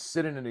 I could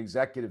sit in an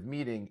executive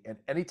meeting and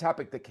any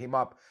topic that came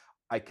up,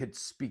 I could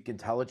speak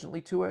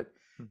intelligently to it.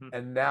 Mm-hmm.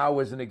 And now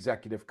as an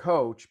executive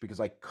coach,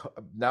 because I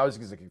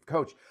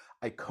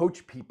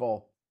coach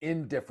people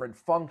in different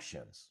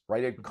functions,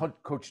 right? I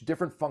coach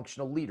different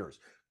functional leaders,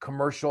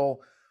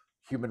 commercial,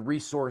 human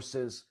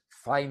resources,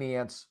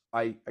 finance.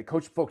 I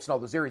coach folks in all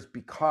those areas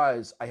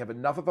because I have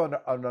enough of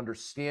an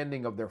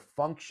understanding of their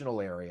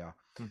functional area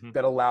Mm-hmm.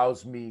 that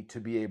allows me to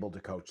be able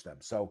to coach them.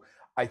 So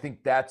I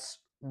think that's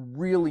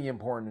really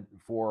important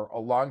for a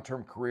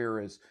long-term career,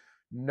 is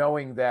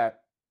knowing that,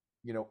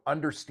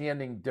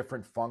 understanding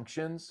different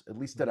functions, at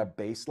least at a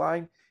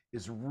baseline,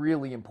 is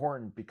really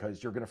important,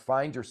 because you're going to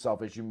find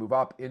yourself as you move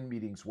up in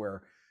meetings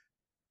where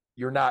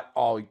you're not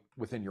all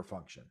within your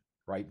function,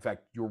 right? In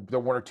fact, they're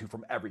one or two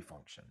from every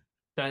function.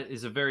 That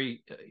is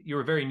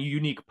you're a very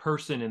unique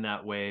person in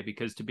that way,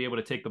 because to be able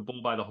to take the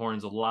bull by the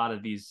horns a lot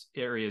of these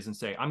areas and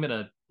say, I'm going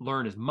to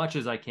learn as much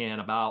as I can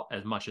about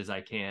as much as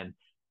I can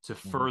to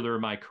further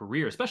my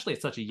career, especially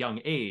at such a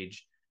young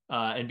age,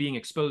 and being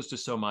exposed to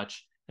so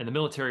much. And the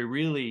military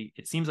really,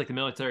 it seems like the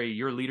military,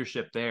 your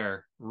leadership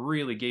there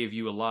really gave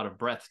you a lot of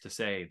breadth to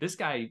say, this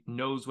guy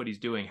knows what he's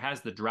doing,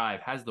 has the drive,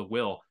 has the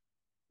will.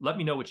 Let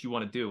me know what you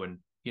want to do. And,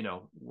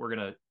 we're going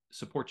to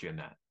support you in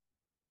that.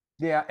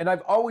 Yeah. And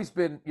I've always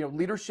been,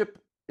 leadership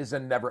is a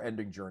never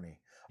ending journey.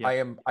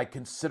 Yeah. I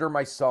consider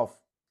myself,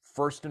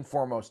 first and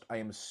foremost, I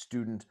am a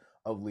student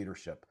of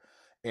leadership.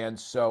 And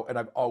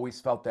I've always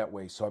felt that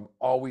way. So I'm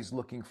always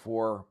looking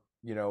for,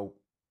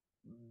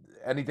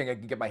 anything I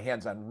can get my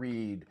hands on,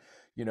 read,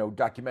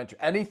 documentary,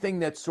 anything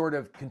that sort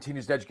of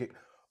continues to educate,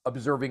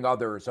 observing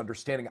others,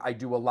 understanding. I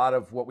do a lot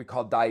of what we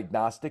call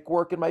diagnostic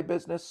work in my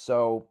business.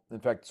 So in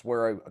fact, it's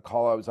where a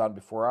call I was on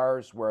before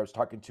ours, where I was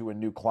talking to a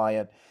new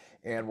client,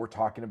 and we're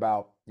talking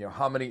about,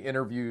 how many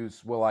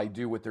interviews will I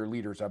do with their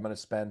leaders? I'm going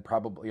to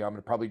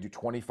probably do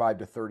 25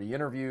 to 30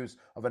 interviews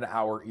of an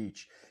hour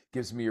each.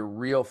 Gives me a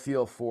real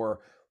feel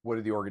for what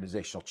are the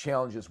organizational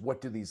challenges? What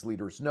do these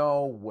leaders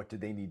know? What do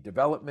they need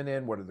development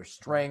in? What are their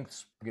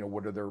strengths?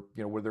 What are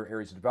their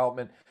areas of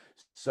development?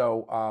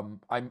 So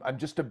I'm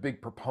just a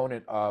big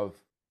proponent of,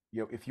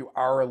 if you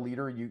are a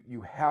leader,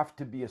 you have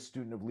to be a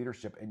student of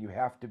leadership, and you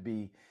have to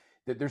be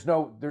that there's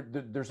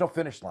no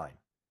finish line,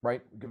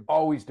 right? We can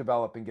always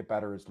develop and get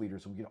better as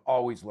leaders. We can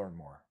always learn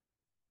more.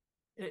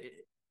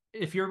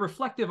 If you're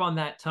reflective on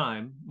that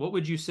time, what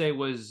would you say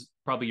was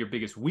probably your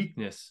biggest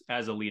weakness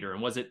as a leader?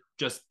 And was it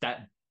just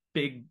that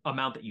big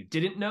amount that you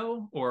didn't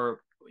know,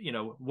 or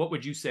what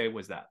would you say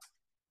was that?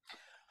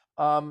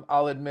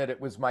 I'll admit it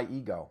was my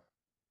ego.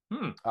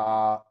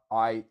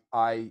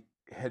 I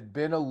had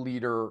been a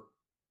leader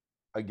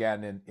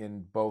again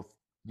in both,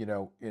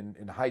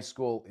 in high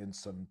school, in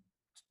some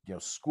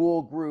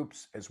school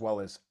groups, as well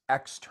as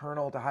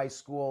external to high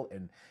school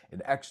and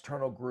in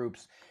external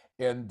groups.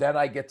 And then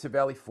I get to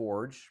Valley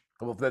Forge.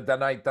 Well,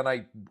 then I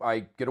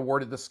get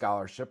awarded the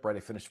scholarship, right? I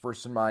finished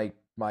first in my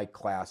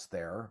class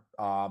there.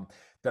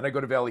 Then I go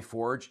to Valley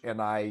Forge,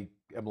 and I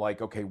am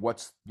like, okay,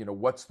 what's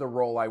the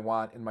role I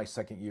want in my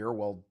second year?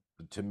 Well,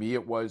 to me,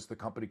 it was the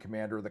company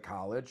commander of the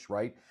college,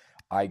 right?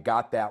 I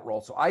got that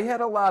role. So I had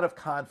a lot of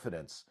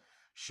confidence,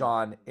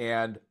 Sean.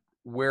 And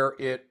where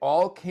it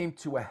all came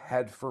to a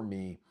head for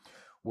me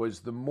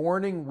was the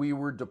morning we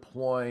were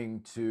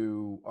deploying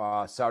to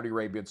Saudi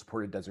Arabia and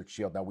supported Desert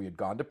Shield. Now, we had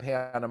gone to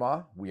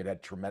Panama. We had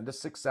had tremendous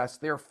success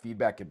there.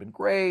 Feedback had been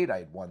great. I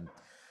had won,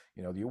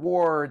 the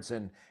awards,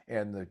 and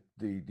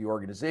the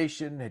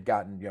organization had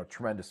gotten,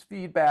 tremendous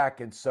feedback.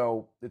 And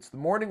so it's the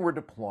morning we're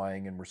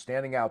deploying, and we're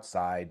standing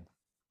outside,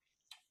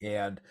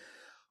 and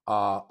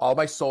all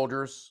my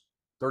soldiers,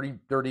 30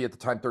 at the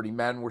time, 30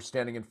 men, were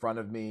standing in front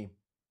of me.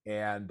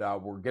 And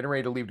we're getting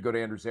ready to leave to go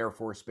to Andrews Air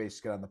Force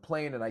Base, get on the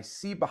plane. And I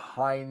see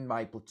behind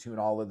my platoon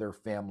all of their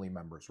family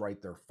members,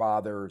 right? Their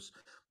fathers,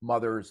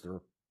 mothers,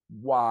 their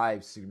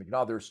wives, significant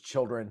others,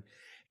 children.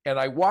 And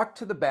I walked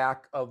to the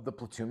back of the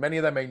platoon. Many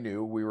of them I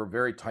knew. We were a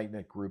very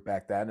tight-knit group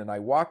back then. And I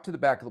walked to the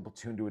back of the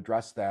platoon to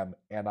address them.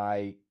 And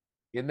I,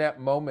 in that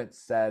moment,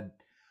 said,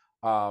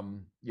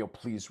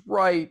 please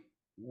write.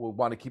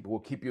 We'll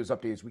keep you as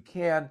updated as we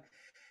can.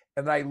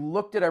 And I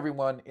looked at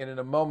everyone, and in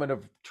a moment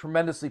of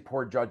tremendously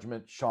poor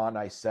judgment, Sean,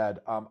 I said,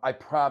 I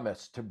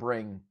promise to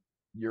bring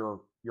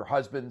your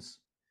husbands,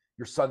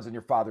 your sons, and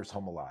your fathers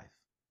home alive.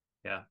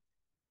 Yeah.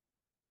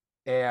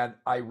 And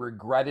I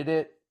regretted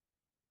it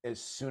as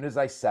soon as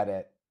I said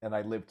it. And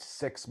I lived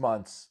 6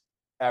 months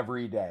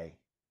every day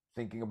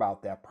thinking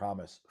about that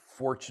promise.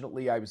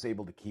 Fortunately, I was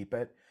able to keep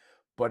it,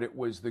 but it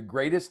was the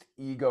greatest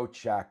ego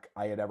check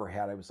I had ever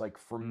had. I was like,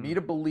 for me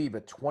to believe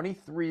at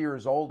 23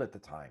 years old at the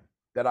time,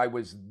 that I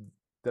was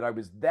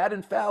that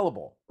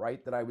infallible,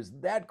 right? That I was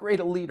that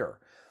great a leader,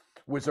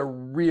 was a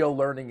real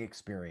learning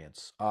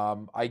experience.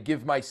 I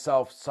give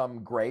myself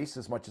some grace,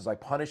 as much as I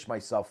punish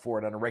myself for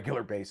it on a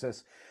regular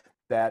basis,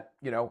 that,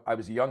 I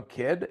was a young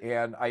kid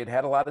and I had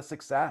had a lot of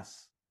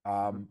success.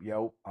 The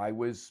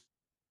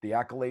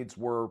accolades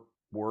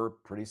were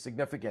pretty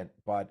significant,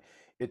 but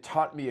it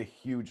taught me a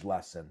huge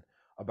lesson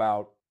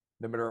about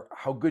no matter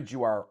how good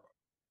you are,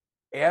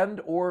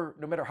 or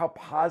no matter how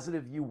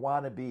positive you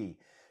want to be,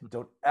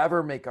 don't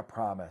ever make a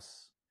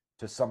promise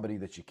to somebody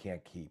that you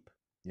can't keep,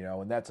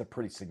 and that's a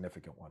pretty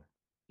significant one.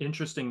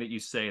 Interesting that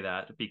you say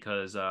that,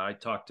 because I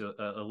talked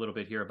a little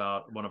bit here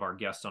about one of our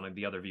guests on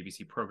the other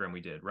VBC program we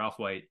did. Ralph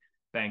White,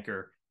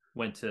 banker,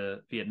 went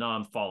to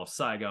Vietnam, fall of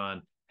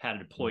Saigon, had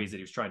employees that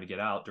he was trying to get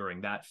out during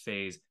that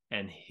phase.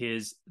 And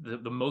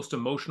the most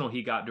emotional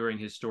he got during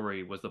his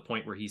story was the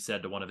point where he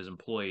said to one of his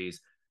employees,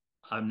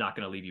 "I'm not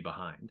going to leave you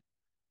behind."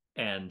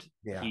 And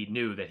he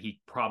knew that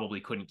he probably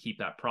couldn't keep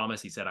that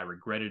promise. He said, "I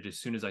regretted it as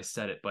soon as I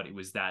said it," but it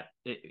was that,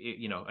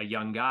 a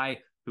young guy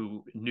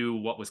who knew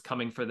what was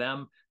coming for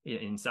them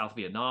in South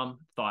Vietnam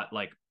thought,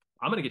 like,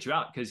 I'm going to get you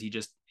out, because he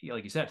just,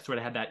 like you said, sort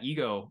of had that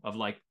ego of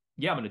like,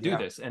 yeah, I'm going to do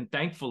this. And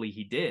thankfully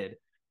he did.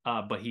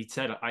 But he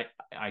said,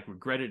 I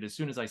regretted it as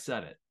soon as I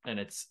said it. And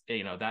it's,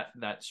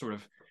 that sort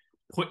of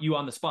put you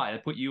on the spot.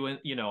 It put you in,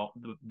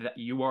 that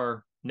you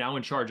are now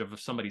in charge of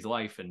somebody's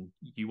life, and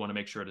you want to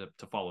make sure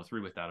to follow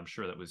through with that. I'm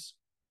sure that was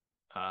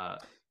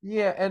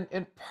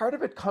and part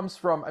of it comes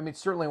from,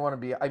 certainly I want to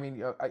be,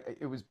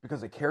 it was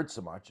because I cared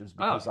so much. It was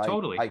because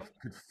totally. I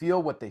could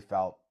feel what they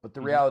felt. But the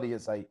reality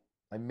is I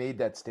made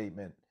that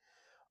statement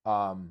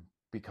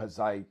because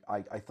I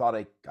thought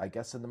I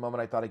guess in the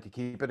moment I thought I could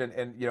keep it.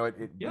 And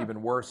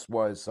even worse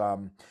was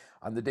on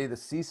the day the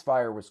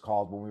ceasefire was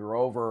called, when we were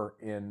over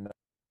in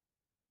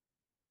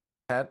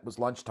tent, was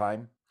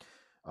lunchtime.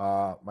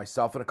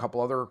 Myself and a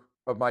couple other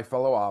of my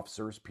fellow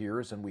officers,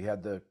 peers, and we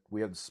had the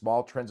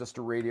small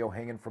transistor radio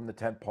hanging from the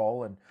tent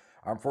pole, and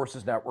Armed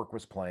Forces Network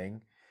was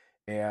playing,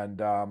 and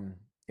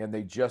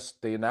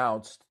they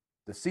announced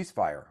the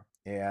ceasefire,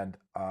 and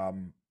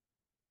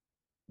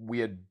we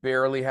had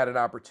barely had an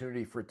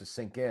opportunity for it to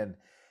sink in,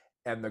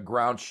 and the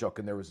ground shook,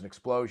 and there was an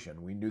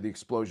explosion. We knew the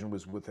explosion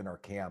was within our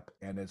camp,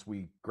 and as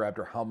we grabbed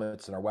our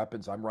helmets and our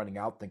weapons, I'm running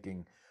out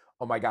thinking,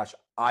 oh my gosh,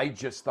 I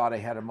just thought I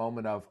had a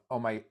moment of, oh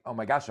my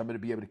gosh, I'm going to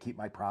be able to keep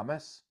my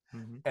promise.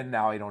 Hmm. And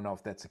now I don't know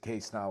if that's the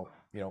case now.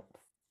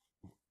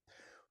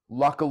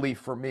 Luckily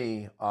for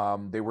me,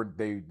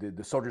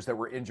 the soldiers that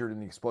were injured in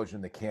the explosion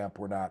in the camp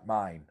were not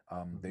mine.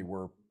 They Hmm.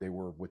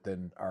 were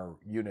within our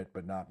unit,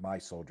 but not my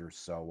soldiers.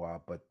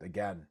 So, but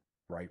again,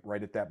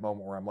 right at that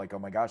moment where I'm like, oh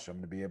my gosh, I'm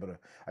going to be able to.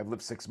 I've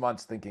lived 6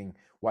 months thinking,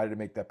 why did I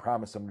make that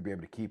promise? I'm going to be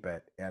able to keep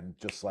it, and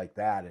just like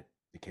that,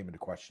 it came into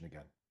question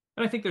again.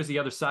 And I think there's the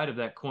other side of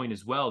that coin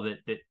as well. That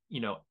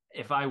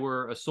if I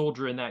were a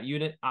soldier in that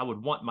unit, I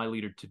would want my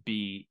leader to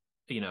be,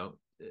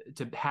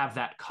 to have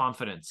that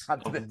confidence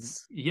of,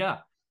 Confidence. yeah,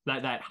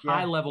 that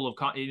high Yeah. level of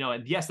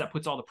and yes, that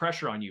puts all the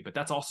pressure on you, but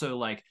that's also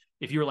like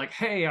if you're like,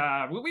 hey,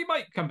 we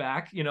might come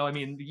back. I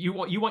mean, you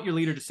want your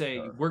leader to say,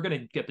 Sure. we're going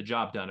to get the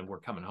job done and we're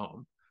coming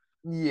home.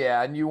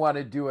 Yeah, and you want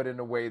to do it in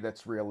a way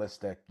that's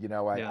realistic.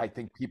 Yeah. I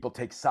think people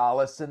take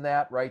solace in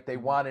that, right? They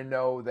Mhm. want to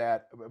know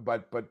that,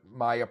 but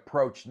my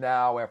approach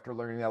now after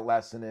learning that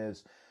lesson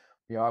is,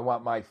 I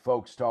want my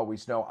folks to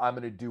always know I'm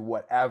going to do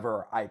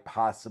whatever I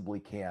possibly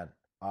can.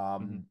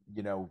 Mhm.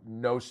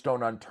 No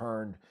stone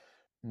unturned,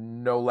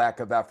 no lack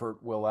of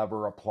effort will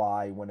ever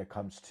apply when it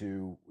comes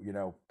to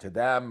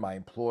them, my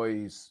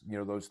employees,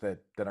 those that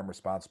I'm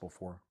responsible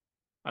for.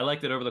 I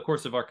like that over the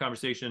course of our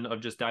conversation of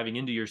just diving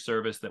into your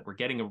service, that we're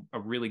getting a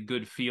really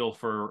good feel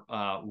for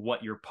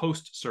what your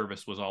post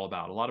service was all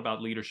about. A lot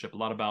about leadership, a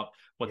lot about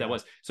what that Yeah.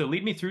 was. So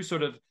lead me through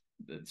sort of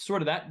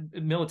that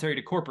military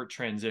to corporate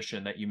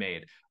transition that you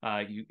made.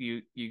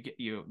 You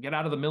get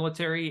out of the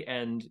military,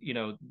 and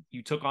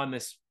you took on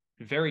this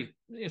very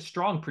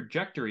strong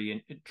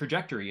trajectory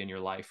in your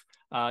life.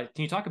 Can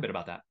you talk a bit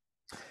about that?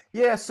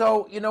 Yeah,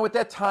 so at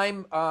that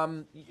time,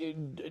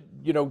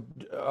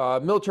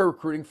 military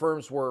recruiting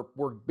firms were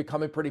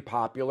becoming pretty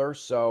popular.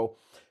 So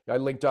I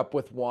linked up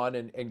with one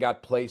and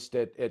got placed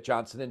at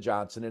Johnson and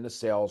Johnson in a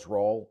sales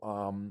role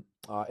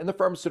in the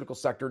pharmaceutical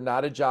sector.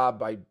 Not a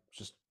job I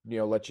just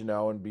let you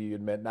know and be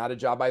admit, not a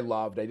job I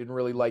loved. I didn't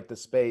really like the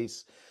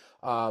space,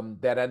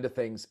 that end of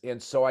things,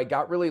 and so I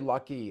got really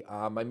lucky.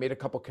 I made a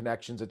couple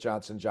connections at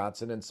Johnson and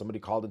Johnson, and somebody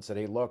called and said,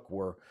 "Hey, look,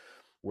 we're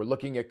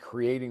looking at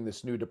creating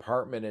this new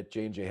department at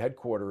J&J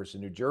headquarters in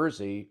New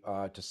Jersey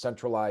to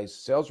centralize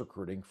sales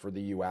recruiting for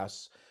the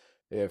U.S.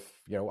 If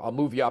I'll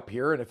move you up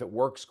here, and if it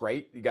works,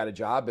 great, you got a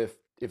job.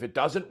 If it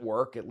doesn't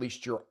work, at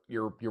least you're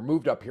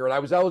moved up here." And I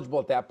was eligible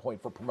at that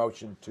point for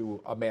promotion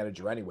to a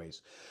manager,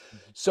 anyways.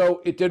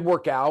 So it did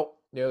work out.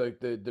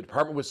 The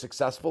department was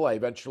successful. I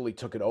eventually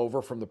took it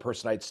over from the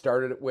person I'd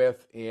started it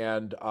with,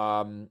 and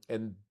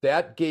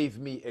that gave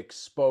me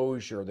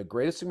exposure. The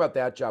greatest thing about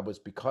that job was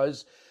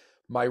because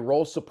my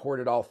role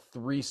supported all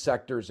three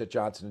sectors at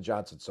Johnson and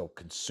Johnson, so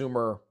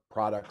consumer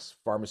products,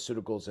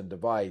 pharmaceuticals, and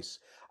device.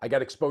 I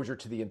got exposure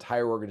to the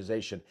entire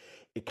organization.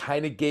 It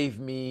kind of gave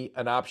me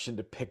an option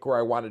to pick where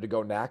I wanted to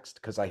go next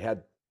because I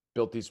had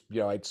built these,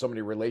 I had so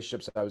many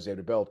relationships I was able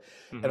to build,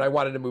 and Hmm. I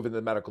wanted to move into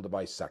the medical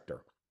device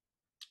sector.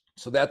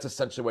 So that's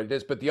essentially what it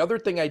is. But the other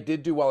thing I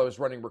did do while I was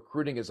running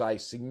recruiting is I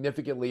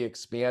significantly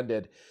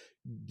expanded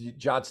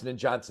Johnson and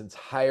Johnson's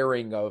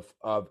hiring of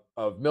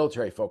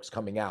military folks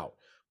coming out,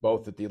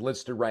 both at the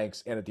enlisted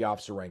ranks and at the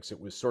officer ranks. It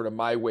was sort of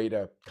my way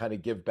to kind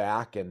of give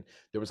back, and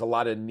there was a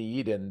lot of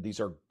need, and these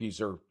are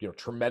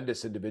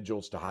tremendous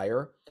individuals to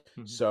hire.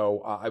 Hmm.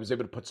 So I was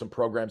able to put some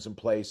programs in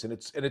place, and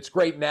it's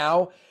great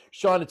now.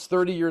 Sean, it's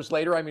 30 years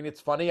later. I mean,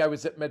 it's funny.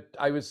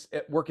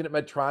 Working at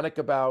Medtronic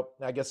about,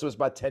 I guess it was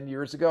about 10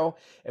 years ago,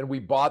 and we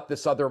bought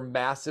this other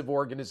massive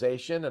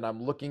organization, and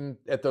I'm looking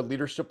at the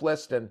leadership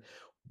list, and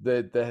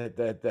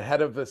the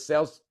head of the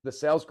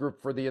sales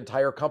group for the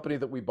entire company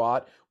that we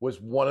bought was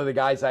one of the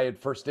guys I had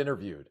first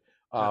interviewed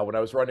Yeah. when I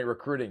was running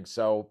recruiting.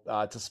 So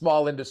it's a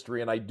small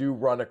industry, and I do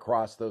run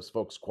across those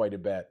folks quite a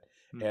bit,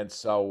 Hmm. and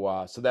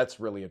so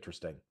that's really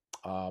interesting.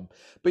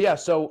 But yeah,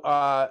 so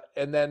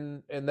and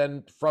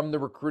then from the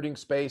recruiting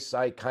space,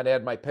 I kind of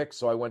had my pick.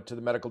 So I went to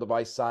the medical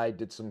device side,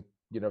 did some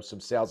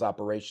sales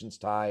operations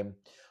time.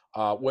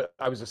 I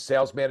was a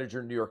sales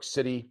manager in New York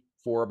City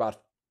for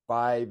about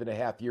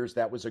 5.5 years.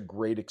 That was a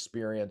great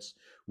experience.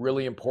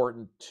 Really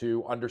important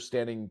to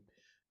understanding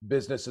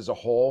business as a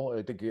whole.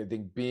 I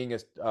think being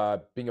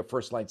a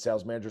first line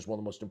sales manager is one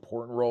of the most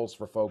important roles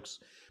for folks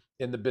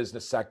in the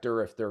business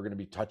sector if they're going to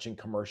be touching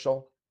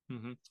commercial.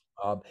 Hmm.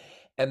 Um,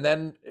 and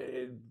then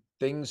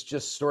things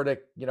just sort of,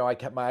 I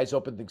kept my eyes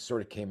open. Things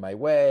sort of came my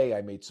way.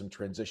 I made some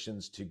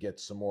transitions to get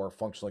some more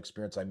functional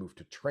experience. I moved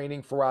to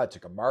training for a while. I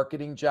took a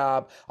marketing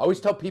job. I always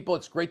tell people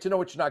it's great to know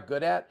what you're not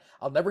good at.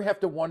 I'll never have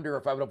to wonder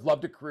if I would have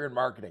loved a career in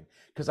marketing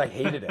because I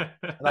hated it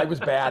and I was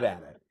bad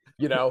at it.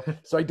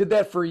 So I did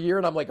that for a year,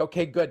 and I'm like,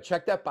 okay, good,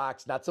 check that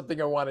box. Not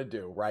something I want to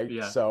do, right?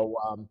 Yeah. So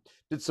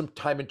did some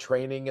time in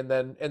training, and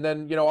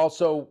then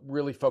also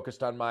really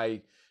focused on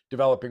my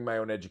developing my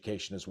own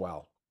education as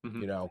well.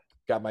 Hmm.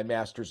 Got my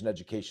master's in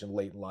education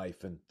late in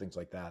life and things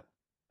like that.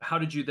 How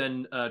did you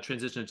then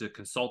transition to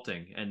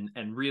consulting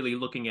and really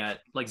looking at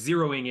like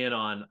zeroing in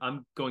on,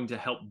 I'm going to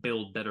help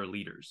build better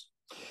leaders?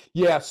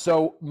 Yeah,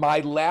 so my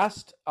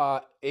last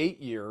 8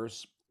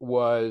 years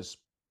was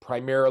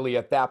primarily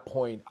at that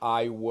point,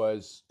 I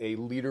was a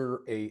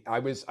leader, I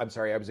was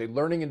a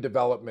learning and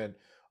development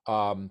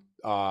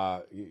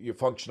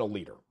functional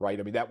leader, right?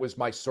 I mean, that was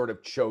my sort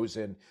of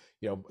chosen,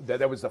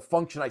 that was the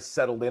function I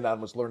settled in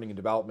on, was learning and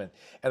development.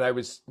 And I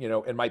was,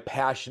 and my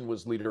passion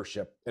was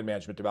leadership and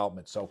management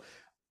development. So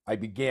I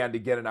began to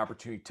get an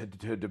opportunity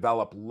to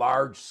develop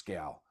large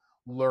scale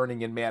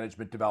learning and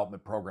management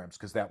development programs,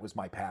 because that was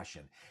my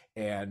passion,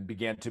 and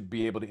began to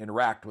be able to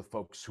interact with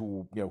folks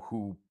who,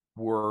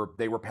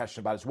 they were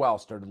passionate about as well.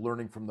 Started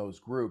learning from those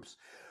groups.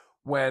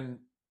 When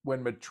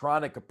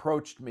Medtronic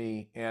approached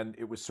me, and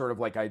it was sort of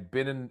like I'd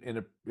been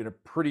in a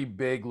pretty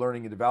big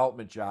learning and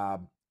development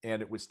job,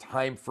 and it was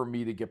time for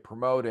me to get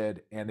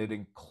promoted, and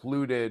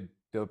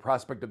the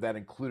prospect of that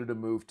included a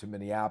move to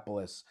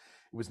Minneapolis.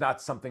 It was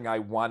not something I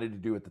wanted to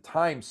do at the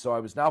time. So I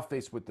was now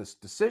faced with this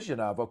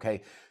decision of,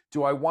 okay,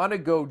 do I want to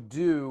go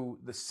do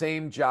the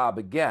same job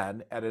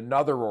again at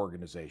another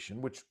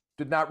organization, which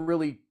did not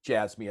really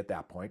jazz me at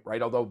that point,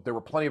 right? Although there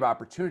were plenty of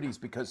opportunities,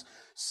 because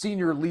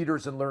senior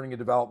leaders in learning and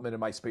development in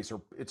my space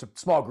it's a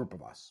small group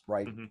of us,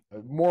 right?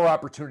 More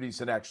opportunities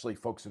than actually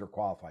folks that are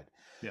qualified.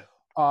 Yeah.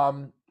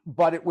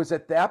 But it was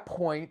at that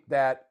point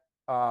that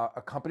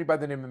a company by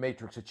the name of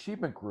Matrix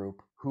Achievement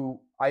Group, who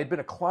I had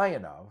been a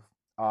client of,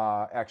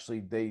 actually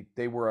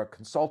they were a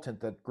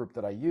consultant, that group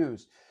that I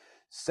used,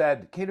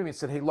 came to me and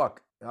said, hey,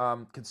 look,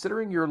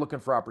 considering you're looking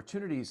for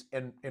opportunities,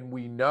 and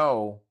we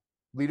know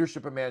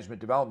leadership and management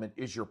development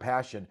is your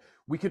passion,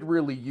 we could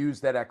really use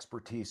that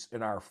expertise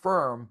in our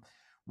firm.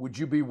 Would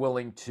you be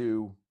willing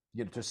to,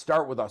 to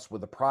start with us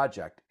with a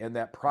project? And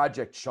that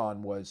project,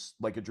 Sean, was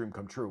like a dream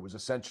come true. It was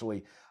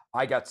essentially,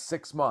 I got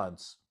 6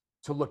 months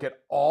to look at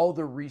all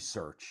the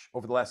research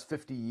over the last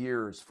 50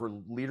 years for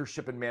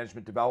leadership and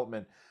management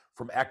development,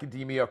 from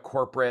academia,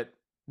 corporate,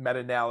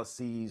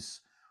 meta-analyses,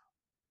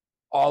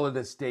 all of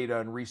this data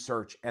and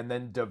research, and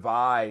then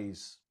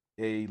devise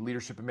a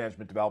leadership and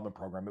management development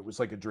program. It was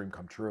like a dream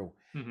come true.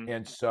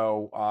 And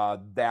so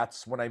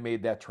that's when I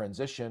made that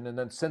transition. And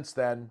then since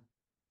then,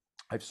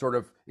 I've sort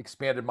of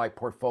expanded my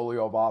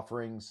portfolio of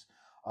offerings,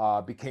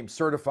 became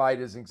certified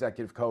as an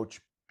executive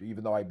coach,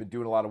 even though I've been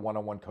doing a lot of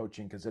one-on-one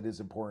coaching, because it is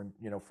important,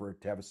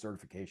 to have a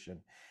certification.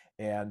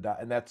 And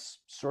that's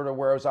sort of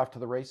where I was off to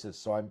the races.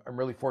 So I'm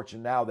really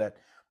fortunate now that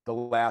the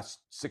last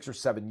 6 or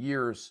 7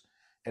 years,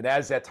 and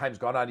as that time's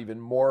gone on, even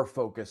more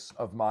focus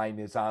of mine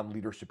is on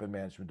leadership and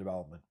management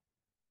development.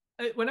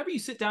 Whenever you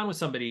sit down with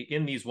somebody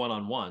in these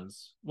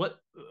one-on-ones, what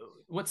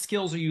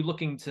skills are you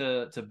looking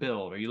to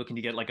build? Are you looking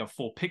to get like a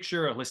full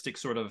picture, a holistic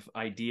sort of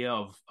idea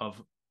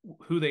of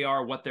who they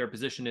are, what their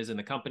position is in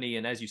the company,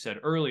 and as you said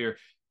earlier,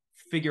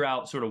 figure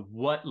out sort of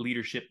what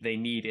leadership they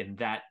need in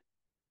that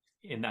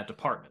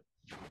department?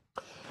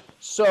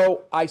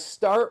 So I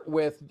start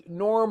with,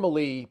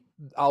 normally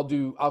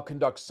I'll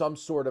conduct some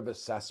sort of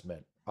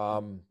assessment.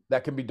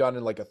 That can be done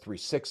in like a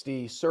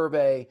 360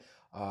 survey.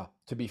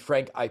 To be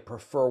frank, I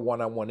prefer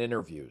one-on-one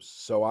interviews.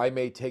 So I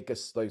may take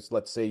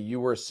let's say you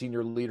were a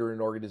senior leader in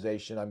an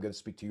organization. I'm going to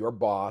speak to your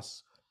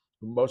boss,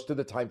 who most of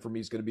the time for me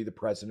is going to be the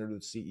president or the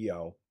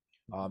CEO.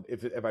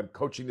 If I'm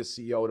coaching the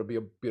CEO,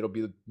 it'll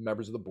be the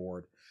members of the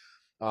board.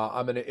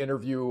 I'm going to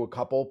interview a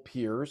couple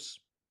peers,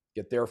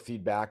 get their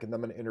feedback, and then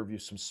I'm going to interview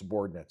some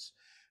subordinates.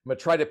 I'm going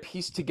to try to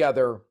piece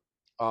together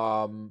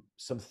some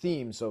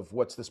themes of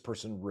what's this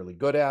person really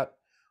good at.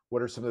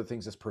 What are some of the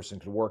things this person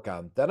could work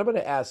on? Then I'm going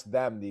to ask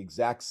them the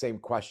exact same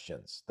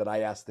questions that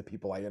I asked the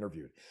people I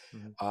interviewed.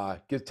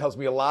 It tells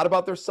me a lot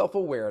about their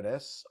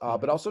self-awareness,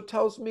 but also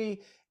tells me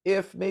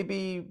if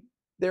maybe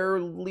their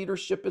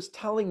leadership is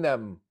telling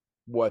them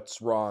what's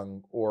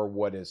wrong or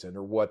what isn't,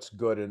 or what's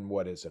good and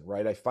what isn't,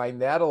 right? I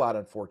find that a lot,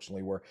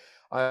 unfortunately, where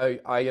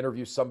I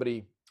interview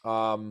somebody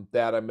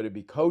that I'm going to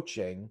be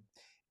coaching,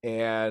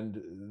 and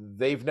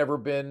they've never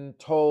been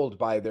told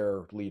by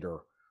their leader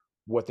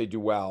what they do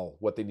well,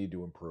 what they need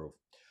to improve.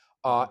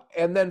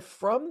 And then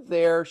from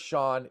there,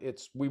 Sean,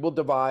 we will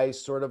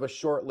devise sort of a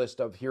short list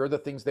of, here are the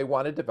things they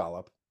want to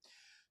develop.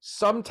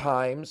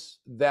 Sometimes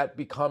that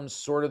becomes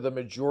sort of the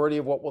majority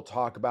of what we'll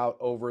talk about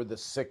over the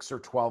 6 or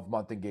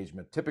 12-month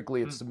engagement.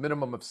 Typically, it's a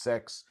minimum of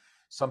 6.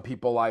 Some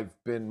people I've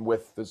been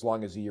with as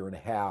long as a year and a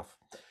half.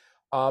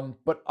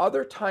 But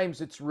other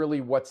times it's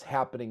really what's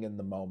happening in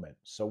the moment.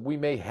 So we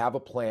may have a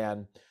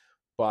plan,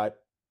 but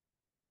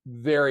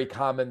very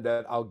common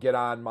that I'll get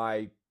on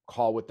my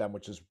call with them,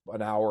 which is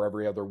an hour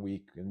every other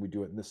week, and we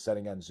do it in this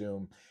setting on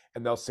Zoom.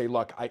 And they'll say,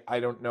 look, I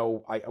don't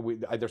know,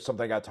 there's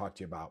something I got to talk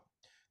to you about.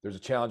 There's a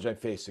challenge I'm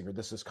facing, or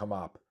this has come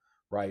up,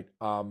 right?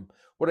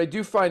 What I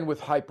do find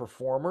with high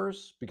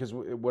performers, because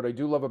what I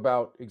do love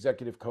about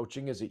executive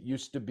coaching is it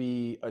used to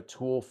be a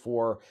tool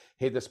for,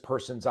 hey, this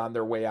person's on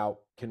their way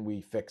out, can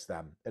we fix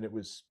them? And it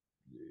was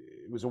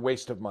a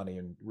waste of money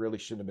and really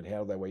shouldn't have been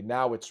handled that way.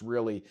 Now it's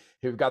really,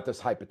 hey, we've got this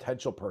high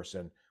potential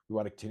person, we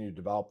want to continue to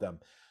develop them.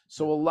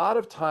 So a lot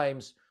of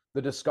times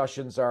the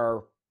discussions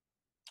are,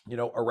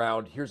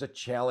 around, here's a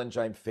challenge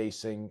I'm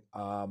facing.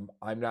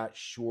 I'm not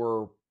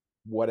sure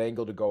what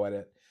angle to go at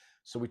it.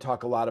 So we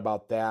talk a lot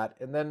about that.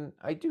 And then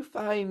I do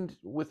find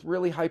with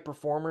really high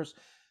performers,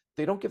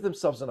 they don't give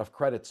themselves enough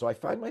credit. So I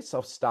find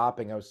myself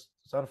stopping. I was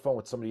on the phone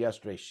with somebody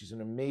yesterday. She's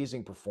an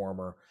amazing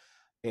performer.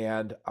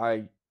 And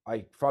I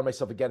found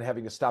myself again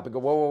having to stop and go,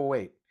 whoa, whoa,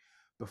 wait.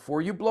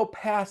 Before you blow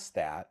past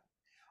that,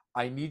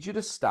 I need you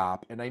to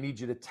stop and I need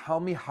you to tell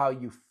me how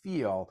you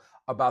feel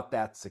about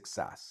that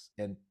success.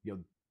 And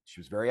she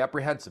was very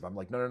apprehensive. I'm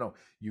like, no, no, no.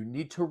 You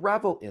need to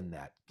revel in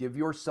that. Give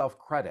yourself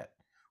credit,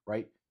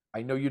 right?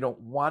 I know you don't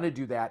want to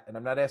do that, and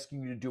I'm not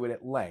asking you to do it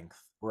at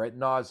length or at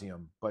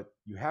nauseum, but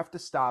you have to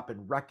stop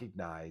and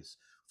recognize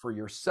for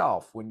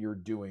yourself when you're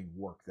doing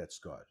work that's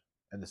good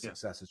and the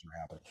successes are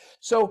happening.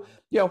 So,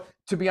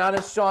 to be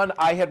honest, Sean,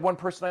 I had one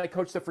person I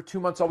coached that for 2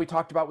 months, all we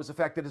talked about was the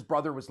fact that his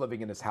brother was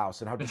living in his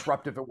house and how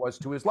disruptive it was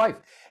to his life.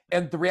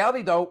 And the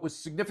reality, though,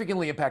 was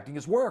significantly impacting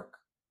his work.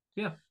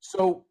 Yeah.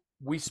 So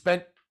we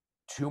spent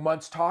 2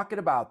 months talking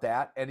about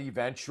that, and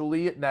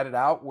eventually it netted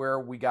out where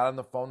we got on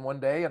the phone one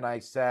day and I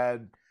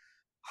said,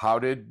 how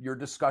did your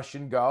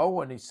discussion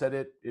go? And he said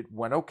it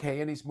went okay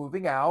and he's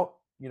moving out.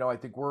 I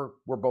think we're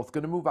both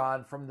going to move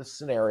on from this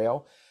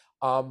scenario.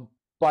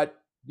 But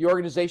the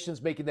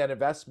organization's making that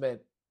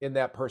investment in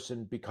that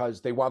person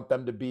because they want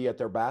them to be at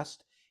their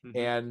best. Mm-hmm.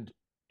 And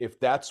if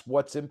that's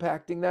what's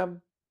impacting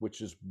them, which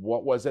is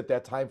what was at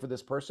that time for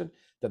this person,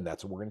 then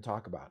that's what we're going to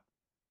talk about.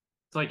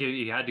 It's like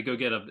you had to go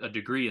get a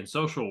degree in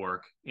social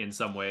work in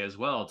some way as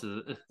well,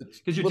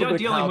 because you're not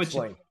dealing with,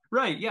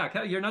 right?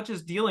 Yeah, you're not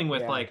just dealing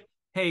with like,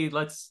 hey,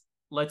 let's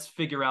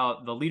figure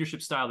out the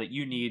leadership style that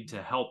you need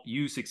to help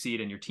you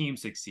succeed and your team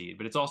succeed.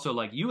 But it's also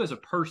like you as a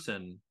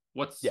person,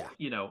 what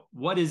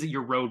is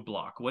your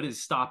roadblock? What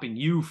is stopping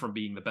you from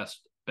being the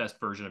best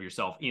version of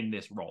yourself in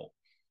this role?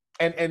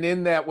 And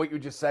in that, what you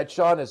just said,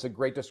 Sean, is a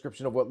great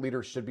description of what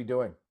leaders should be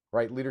doing,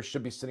 right? Leaders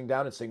should be sitting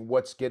down and saying,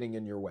 what's getting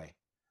in your way,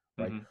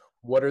 right? Mm-hmm.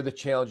 What are the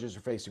challenges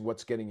you're facing?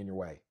 What's getting in your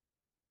way?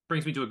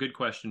 Brings me to a good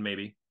question,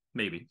 maybe.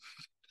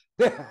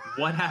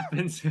 What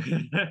happens?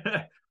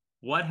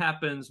 What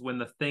happens when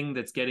the thing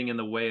that's getting in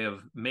the way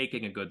of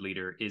making a good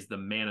leader is the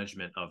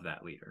management of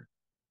that leader?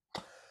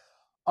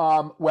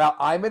 Well,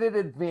 I'm at an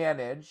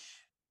advantage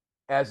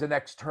as an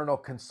external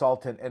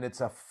consultant, and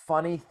it's a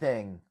funny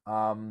thing.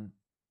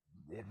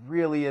 It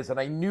really is. And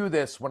I knew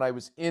this when I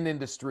was in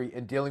industry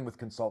and dealing with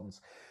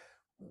consultants.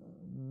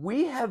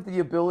 We have the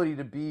ability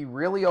to be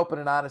really open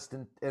and honest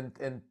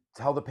and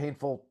tell the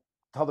painful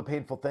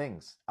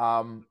things.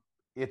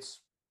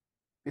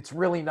 It's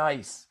really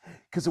nice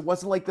because it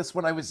wasn't like this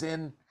when I was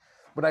in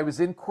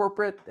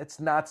corporate. It's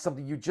not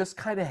something you just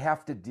kind of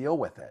have to deal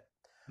with it.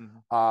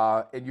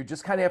 Mm-hmm. And you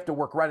just kind of have to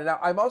work around it. Now,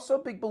 I'm also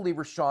a big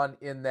believer, Sean,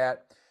 in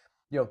that,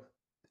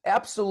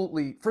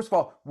 absolutely. First of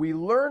all, we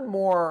learn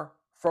more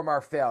from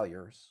our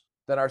failures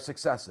than our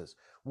successes.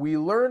 We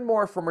learn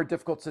more from our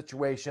difficult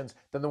situations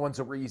than the ones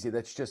that were easy.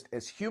 That's just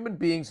as human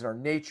beings in our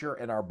nature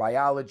and our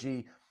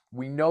biology,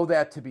 we know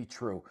that to be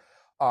true.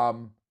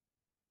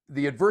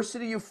 The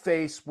adversity you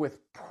face with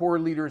poor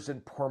leaders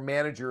and poor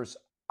managers,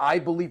 I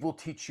believe will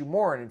teach you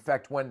more. And in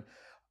fact, when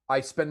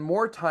I spend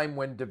more time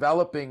when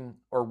developing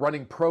or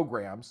running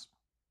programs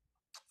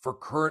for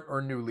current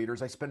or new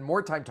leaders, I spend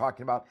more time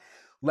talking about,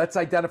 let's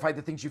identify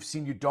the things you've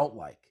seen you don't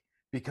like,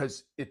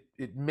 because it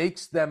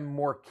makes them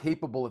more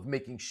capable of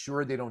making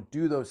sure they don't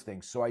do those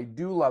things. So I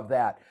do love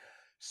that.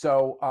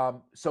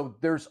 So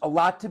there's a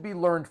lot to be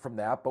learned from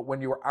that. But when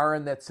you are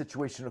in that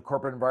situation in a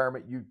corporate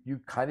environment, you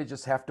kind of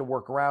just have to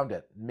work around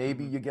it.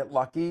 Maybe you get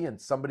lucky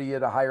and somebody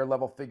at a higher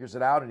level figures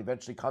it out and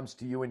eventually comes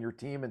to you and your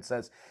team and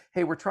says,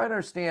 hey, we're trying to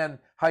understand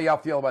how y'all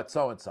feel about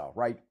so-and-so,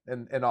 right?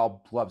 And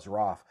all gloves are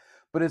off.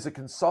 But as a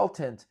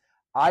consultant,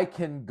 I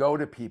can go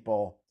to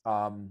people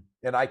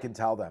and I can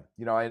tell them,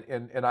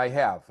 and I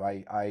have.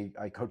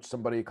 I coached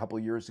somebody a couple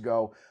of years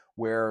ago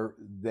where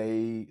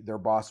their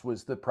boss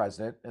was the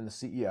president and the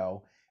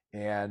CEO.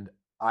 And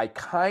I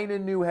kind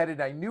of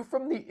I knew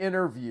from the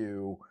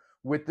interview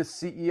with the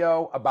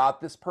CEO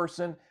about this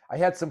person, I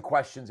had some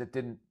questions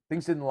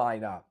things didn't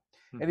line up.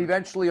 Mm-hmm. And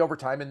eventually over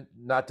time, and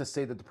not to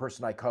say that the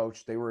person I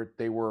coached, they were,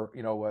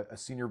 a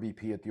senior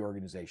VP at the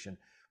organization.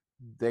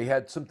 They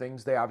had some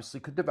things they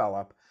obviously could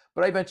develop,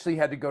 but I eventually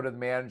had to go to the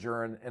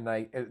manager and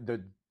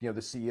the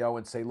CEO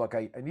and say, look,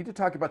 I need to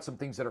talk about some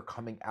things that are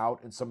coming out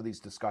in some of these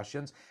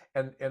discussions.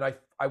 And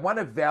I want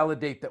to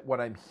validate that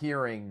what I'm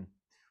hearing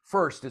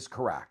first is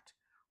correct,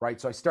 right?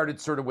 So I started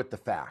sort of with the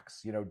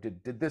facts,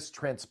 did this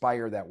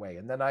transpire that way?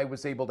 And then I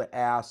was able to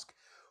ask,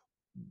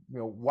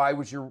 why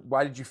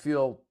did you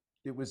feel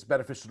it was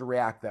beneficial to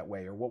react that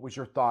way? Or what was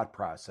your thought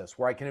process?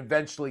 Where I can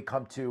eventually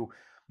come to,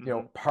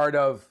 part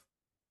of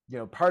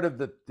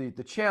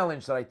the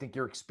challenge that I think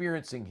you're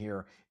experiencing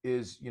here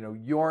is,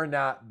 you're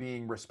not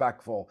being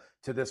respectful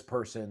to this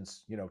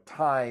person's,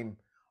 time,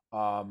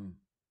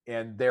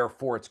 and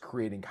therefore it's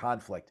creating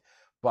conflict.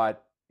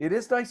 But it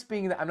is nice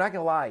being, I'm not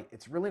going to lie,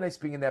 it's really nice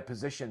being in that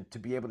position to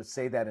be able to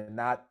say that and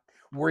not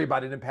worry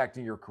about it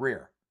impacting your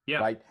career. Yeah,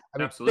 right. I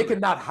mean, absolutely. They could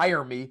not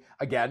hire me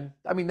again.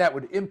 I mean, that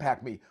would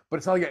impact me, but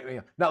it's not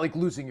like, not like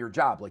losing your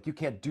job. Like you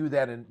can't do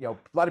that. And, a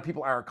lot of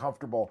people aren't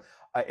comfortable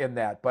in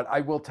that, but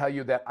I will tell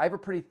you that I have a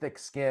pretty thick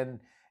skin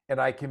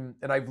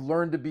and I've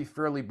learned to be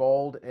fairly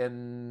bold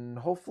and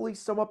hopefully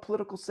somewhat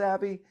political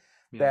savvy.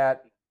 Yeah.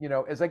 That, you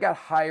know, as I got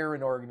higher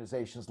in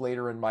organizations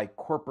later in my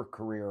corporate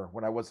career,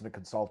 when I wasn't a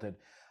consultant,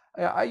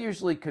 I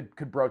usually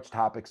could broach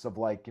topics of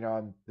like, you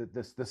know,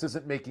 this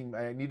isn't making.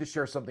 I need to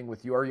share something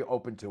with you. Are you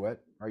open to it?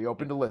 Are you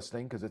open to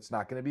listening? Because it's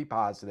not going to be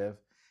positive.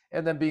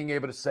 And then being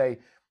able to say,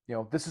 you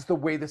know, this is the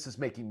way this is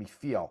making me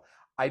feel.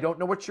 I don't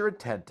know what your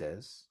intent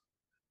is,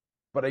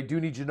 but I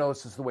do need you to know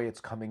this is the way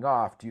it's coming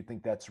off. Do you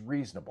think that's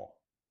reasonable?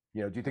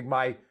 You know, do you think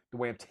the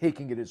way I'm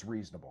taking it is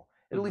reasonable?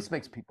 It at least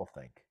makes people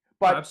think.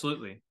 But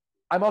absolutely.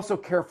 I'm also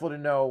careful to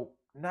know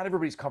not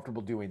everybody's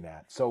comfortable doing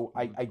that. So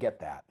I get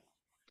that.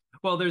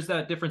 Well, there's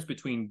that difference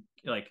between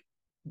like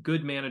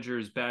good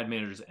managers, bad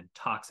managers, and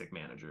toxic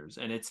managers.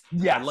 And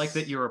I like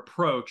that your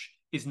approach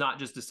is not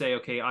just to say,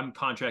 okay, I'm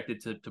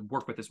contracted to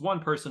work with this one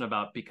person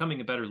about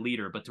becoming a better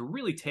leader, but to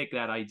really take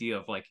that idea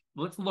of like,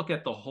 let's look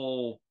at the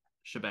whole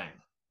shebang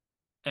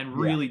and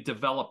really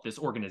develop this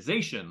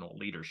organizational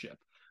leadership,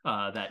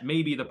 that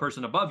maybe the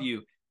person above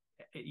you,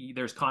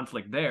 there's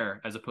conflict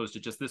there as opposed to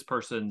just this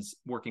person's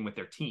working with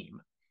their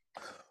team.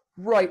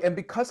 Right. And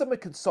because I'm a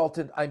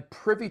consultant, I'm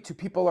privy to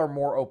people are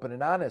more open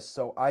and honest.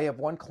 So I have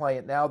one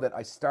client now that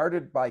I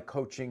started by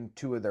coaching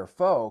two of their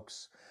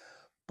folks,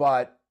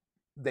 but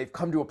they've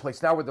come to a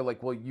place now where they're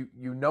like, well, you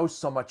know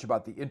so much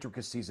about the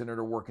intricacies and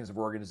inner workings of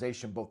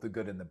organization, both the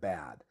good and the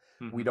bad.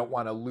 We don't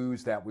want to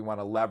lose that. We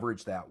want to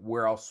leverage that.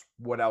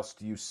 What else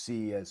do you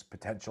see as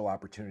potential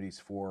opportunities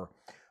for,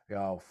 you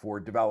know, for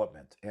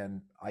development?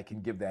 And I can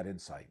give that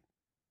insight.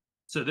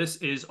 So this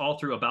is all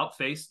through About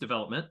Face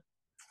development.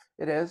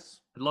 It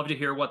is. I'd love to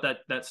hear what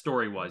that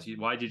story was.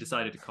 Why'd you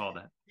decide to call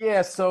that?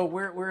 Yeah. So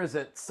where is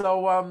it?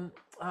 So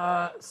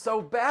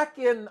so back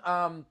in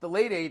the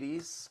late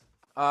 '80s,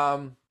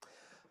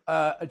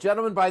 a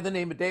gentleman by the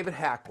name of David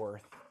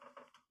Hackworth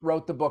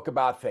wrote the book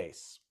About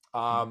Face.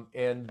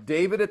 And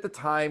David at the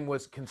time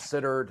was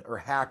considered, or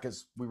Hack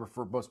as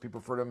most people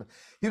refer to him,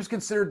 he was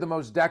considered the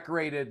most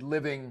decorated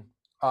living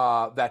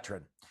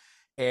veteran.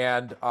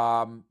 And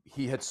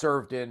he had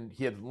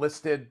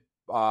enlisted,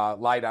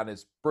 lied on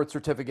his birth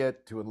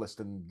certificate to enlist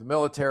in the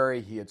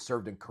military. He had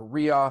served in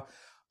Korea.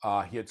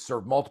 He had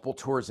served multiple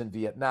tours in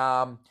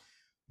Vietnam.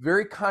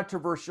 Very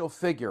controversial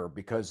figure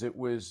because it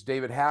was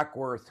David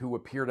Hackworth who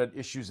appeared on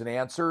Issues and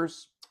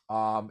Answers,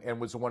 and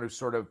was the one who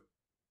sort of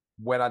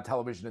went on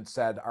television and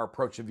said our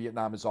approach in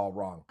Vietnam is all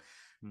wrong.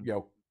 You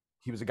know,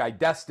 he was a guy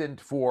destined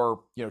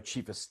for, you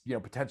know,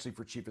 potentially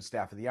for chief of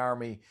staff of the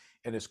Army,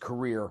 and his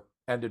career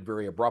ended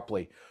very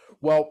abruptly.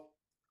 Well,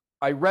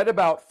 I read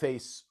About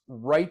Face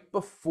right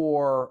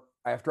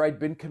after I'd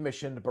been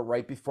commissioned, but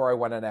right before I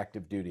went on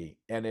active duty,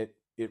 and it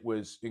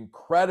was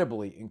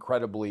incredibly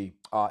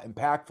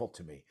impactful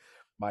to me.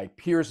 My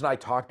peers and I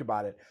talked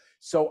about it.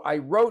 So I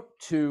wrote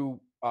to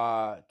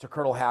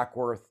Colonel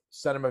Hackworth,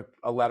 sent him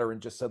a letter,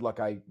 and just said, look,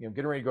 I'm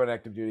getting ready to go on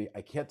active duty.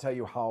 I can't tell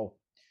you how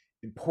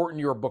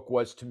important your book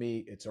was to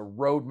me. It's a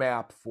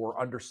roadmap for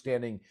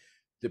understanding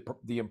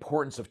the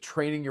importance of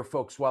training your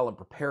folks well and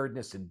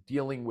preparedness and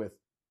dealing with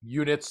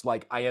units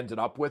like I ended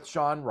up with,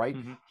 Sean, right?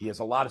 He has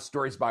a lot of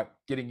stories about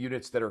getting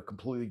units that are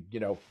completely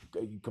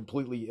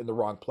in the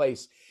wrong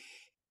place.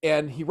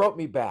 And he wrote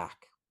me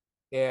back.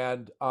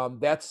 And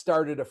that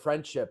started a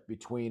friendship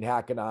between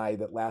Hack and I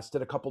that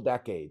lasted a couple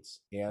decades.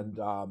 And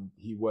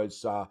he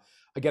was,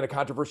 again, a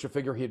controversial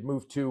figure. He had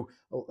moved to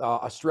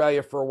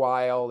Australia for a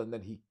while, and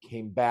then he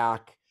came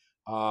back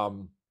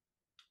to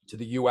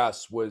the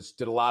U.S.,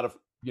 did a lot of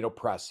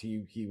press.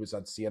 He was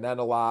on CNN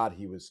a lot.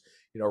 He was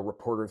a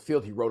reporter in the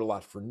field. He wrote a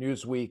lot for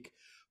Newsweek.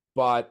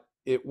 But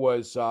it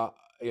was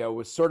it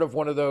was sort of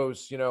one of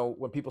those,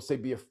 when people say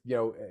be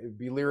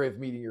leery of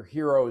meeting your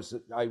heroes.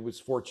 I was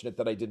fortunate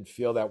that I didn't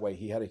feel that way.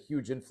 He had a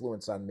huge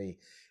influence on me,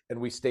 and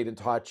we stayed in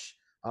touch.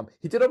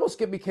 He did almost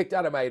get me kicked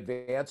out of my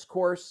advanced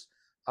course.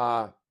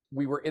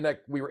 We were in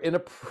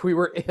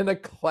a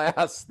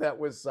class that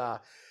was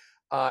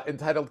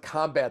entitled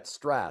Combat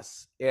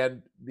Stress,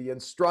 and the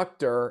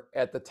instructor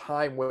at the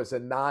time was a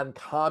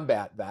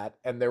non-combat vet,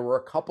 and there were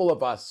a couple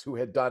of us who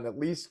had done at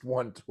least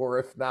one tour,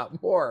 if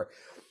not more,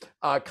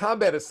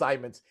 combat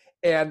assignments.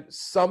 And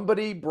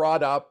somebody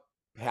brought up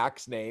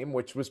Hack's name,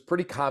 which was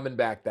pretty common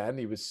back then.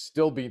 He was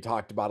still being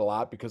talked about a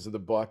lot because of the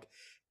book,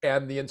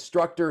 and the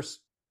instructor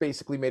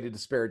basically made a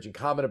disparaging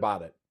comment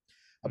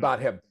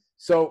about him.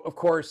 So, of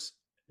course,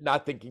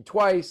 not thinking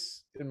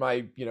twice, in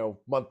my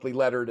monthly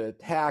letter to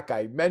Hack,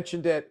 I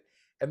mentioned it,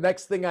 and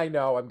next thing I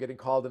know, I'm getting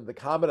called into the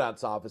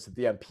commandant's office at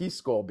the MP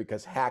school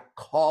because Hack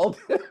called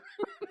him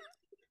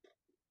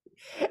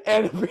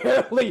and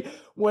apparently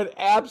went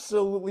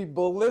absolutely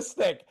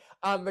ballistic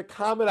on the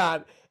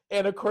commandant.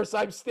 And of course,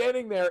 I'm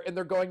standing there, and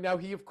they're going, now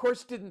he of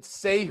course didn't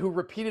say who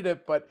repeated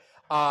it, but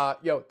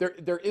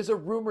there is a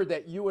rumor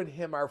that you and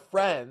him are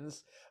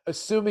friends,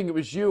 assuming it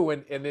was you.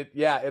 And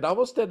it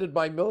almost ended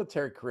my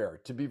military career,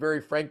 to be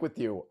very frank with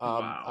you.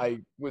 Wow. I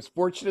was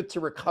fortunate to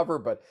recover,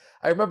 but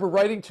I remember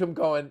writing to him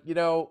going,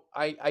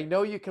 I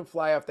know you can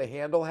fly off the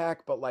handle,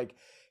 Hack, but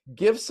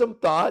give some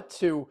thought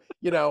to,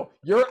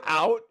 you're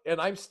out and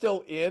I'm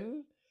still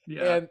in.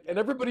 Yeah. And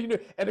everybody knew.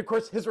 And of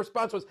course, his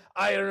response was,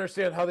 "I don't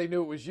understand how they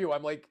knew it was you."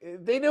 I'm like,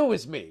 they knew it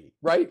was me,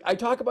 right? I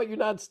talk about you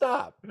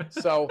nonstop.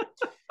 So,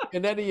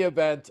 in any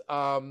event,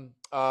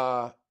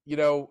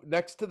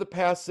 next to the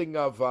passing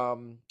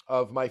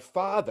of my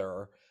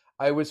father,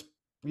 I was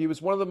he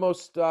was one of the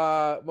most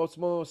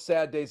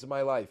sad days of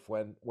my life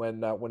when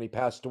he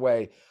passed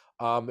away.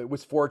 It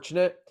was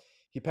fortunate.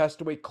 He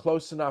passed away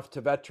close enough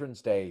to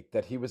Veterans Day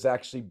that he was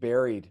actually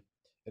buried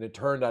and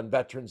interned on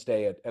Veterans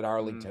Day at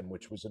Arlington,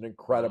 which was an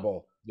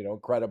Wow.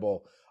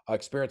 incredible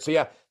experience. So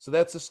yeah, so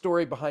that's the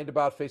story behind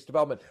About Face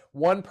Development.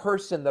 One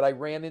person that I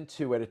ran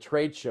into at a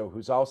trade show,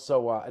 who's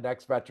also an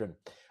ex-veteran,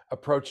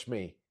 approached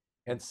me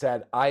and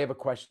said, "I have a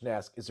question to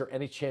ask. Is there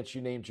any chance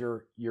you named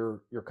your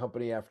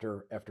company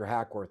after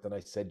Hackworth?" And I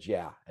said,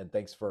 "Yeah." And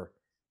thanks for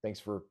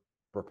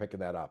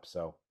picking that up.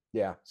 So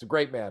yeah, it's a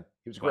great man.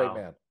 He was a great Wow.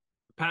 man.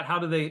 Pat, how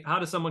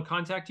does someone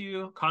contact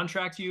you,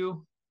 contract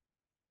you?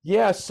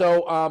 Yeah,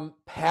 so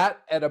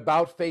Pat at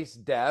About Face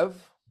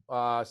Dev.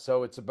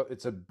 So it's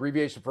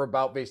abbreviation for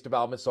About Face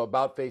Development. So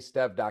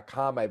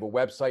aboutfacedev.com. I have a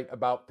website,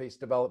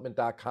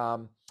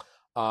 aboutfacedevelopment.com.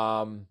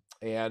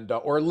 And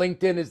or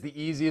LinkedIn is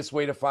the easiest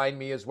way to find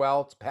me as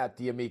well. It's Pat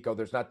D'Amico.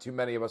 There's not too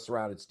many of us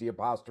around. It's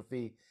D'Amico.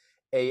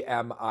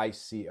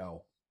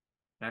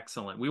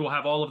 Excellent. We will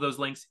have all of those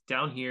links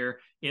down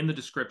here in the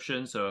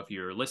description. So if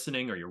you're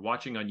listening or you're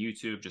watching on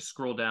YouTube, just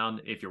scroll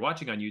down. If you're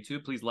watching on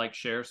YouTube, please like,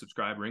 share,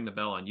 subscribe, ring the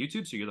bell on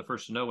YouTube so you're the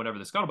first to know whenever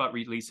the Scuttlebutt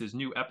releases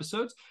new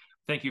episodes.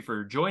 Thank you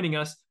for joining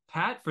us,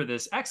 Pat, for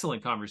this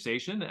excellent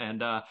conversation.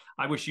 And I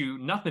wish you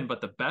nothing but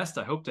the best.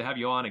 I hope to have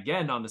you on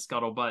again on the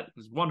Scuttlebutt. It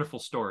was wonderful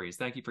stories.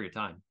 Thank you for your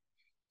time.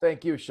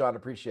 Thank you, Sean.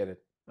 Appreciate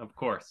it. Of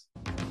course.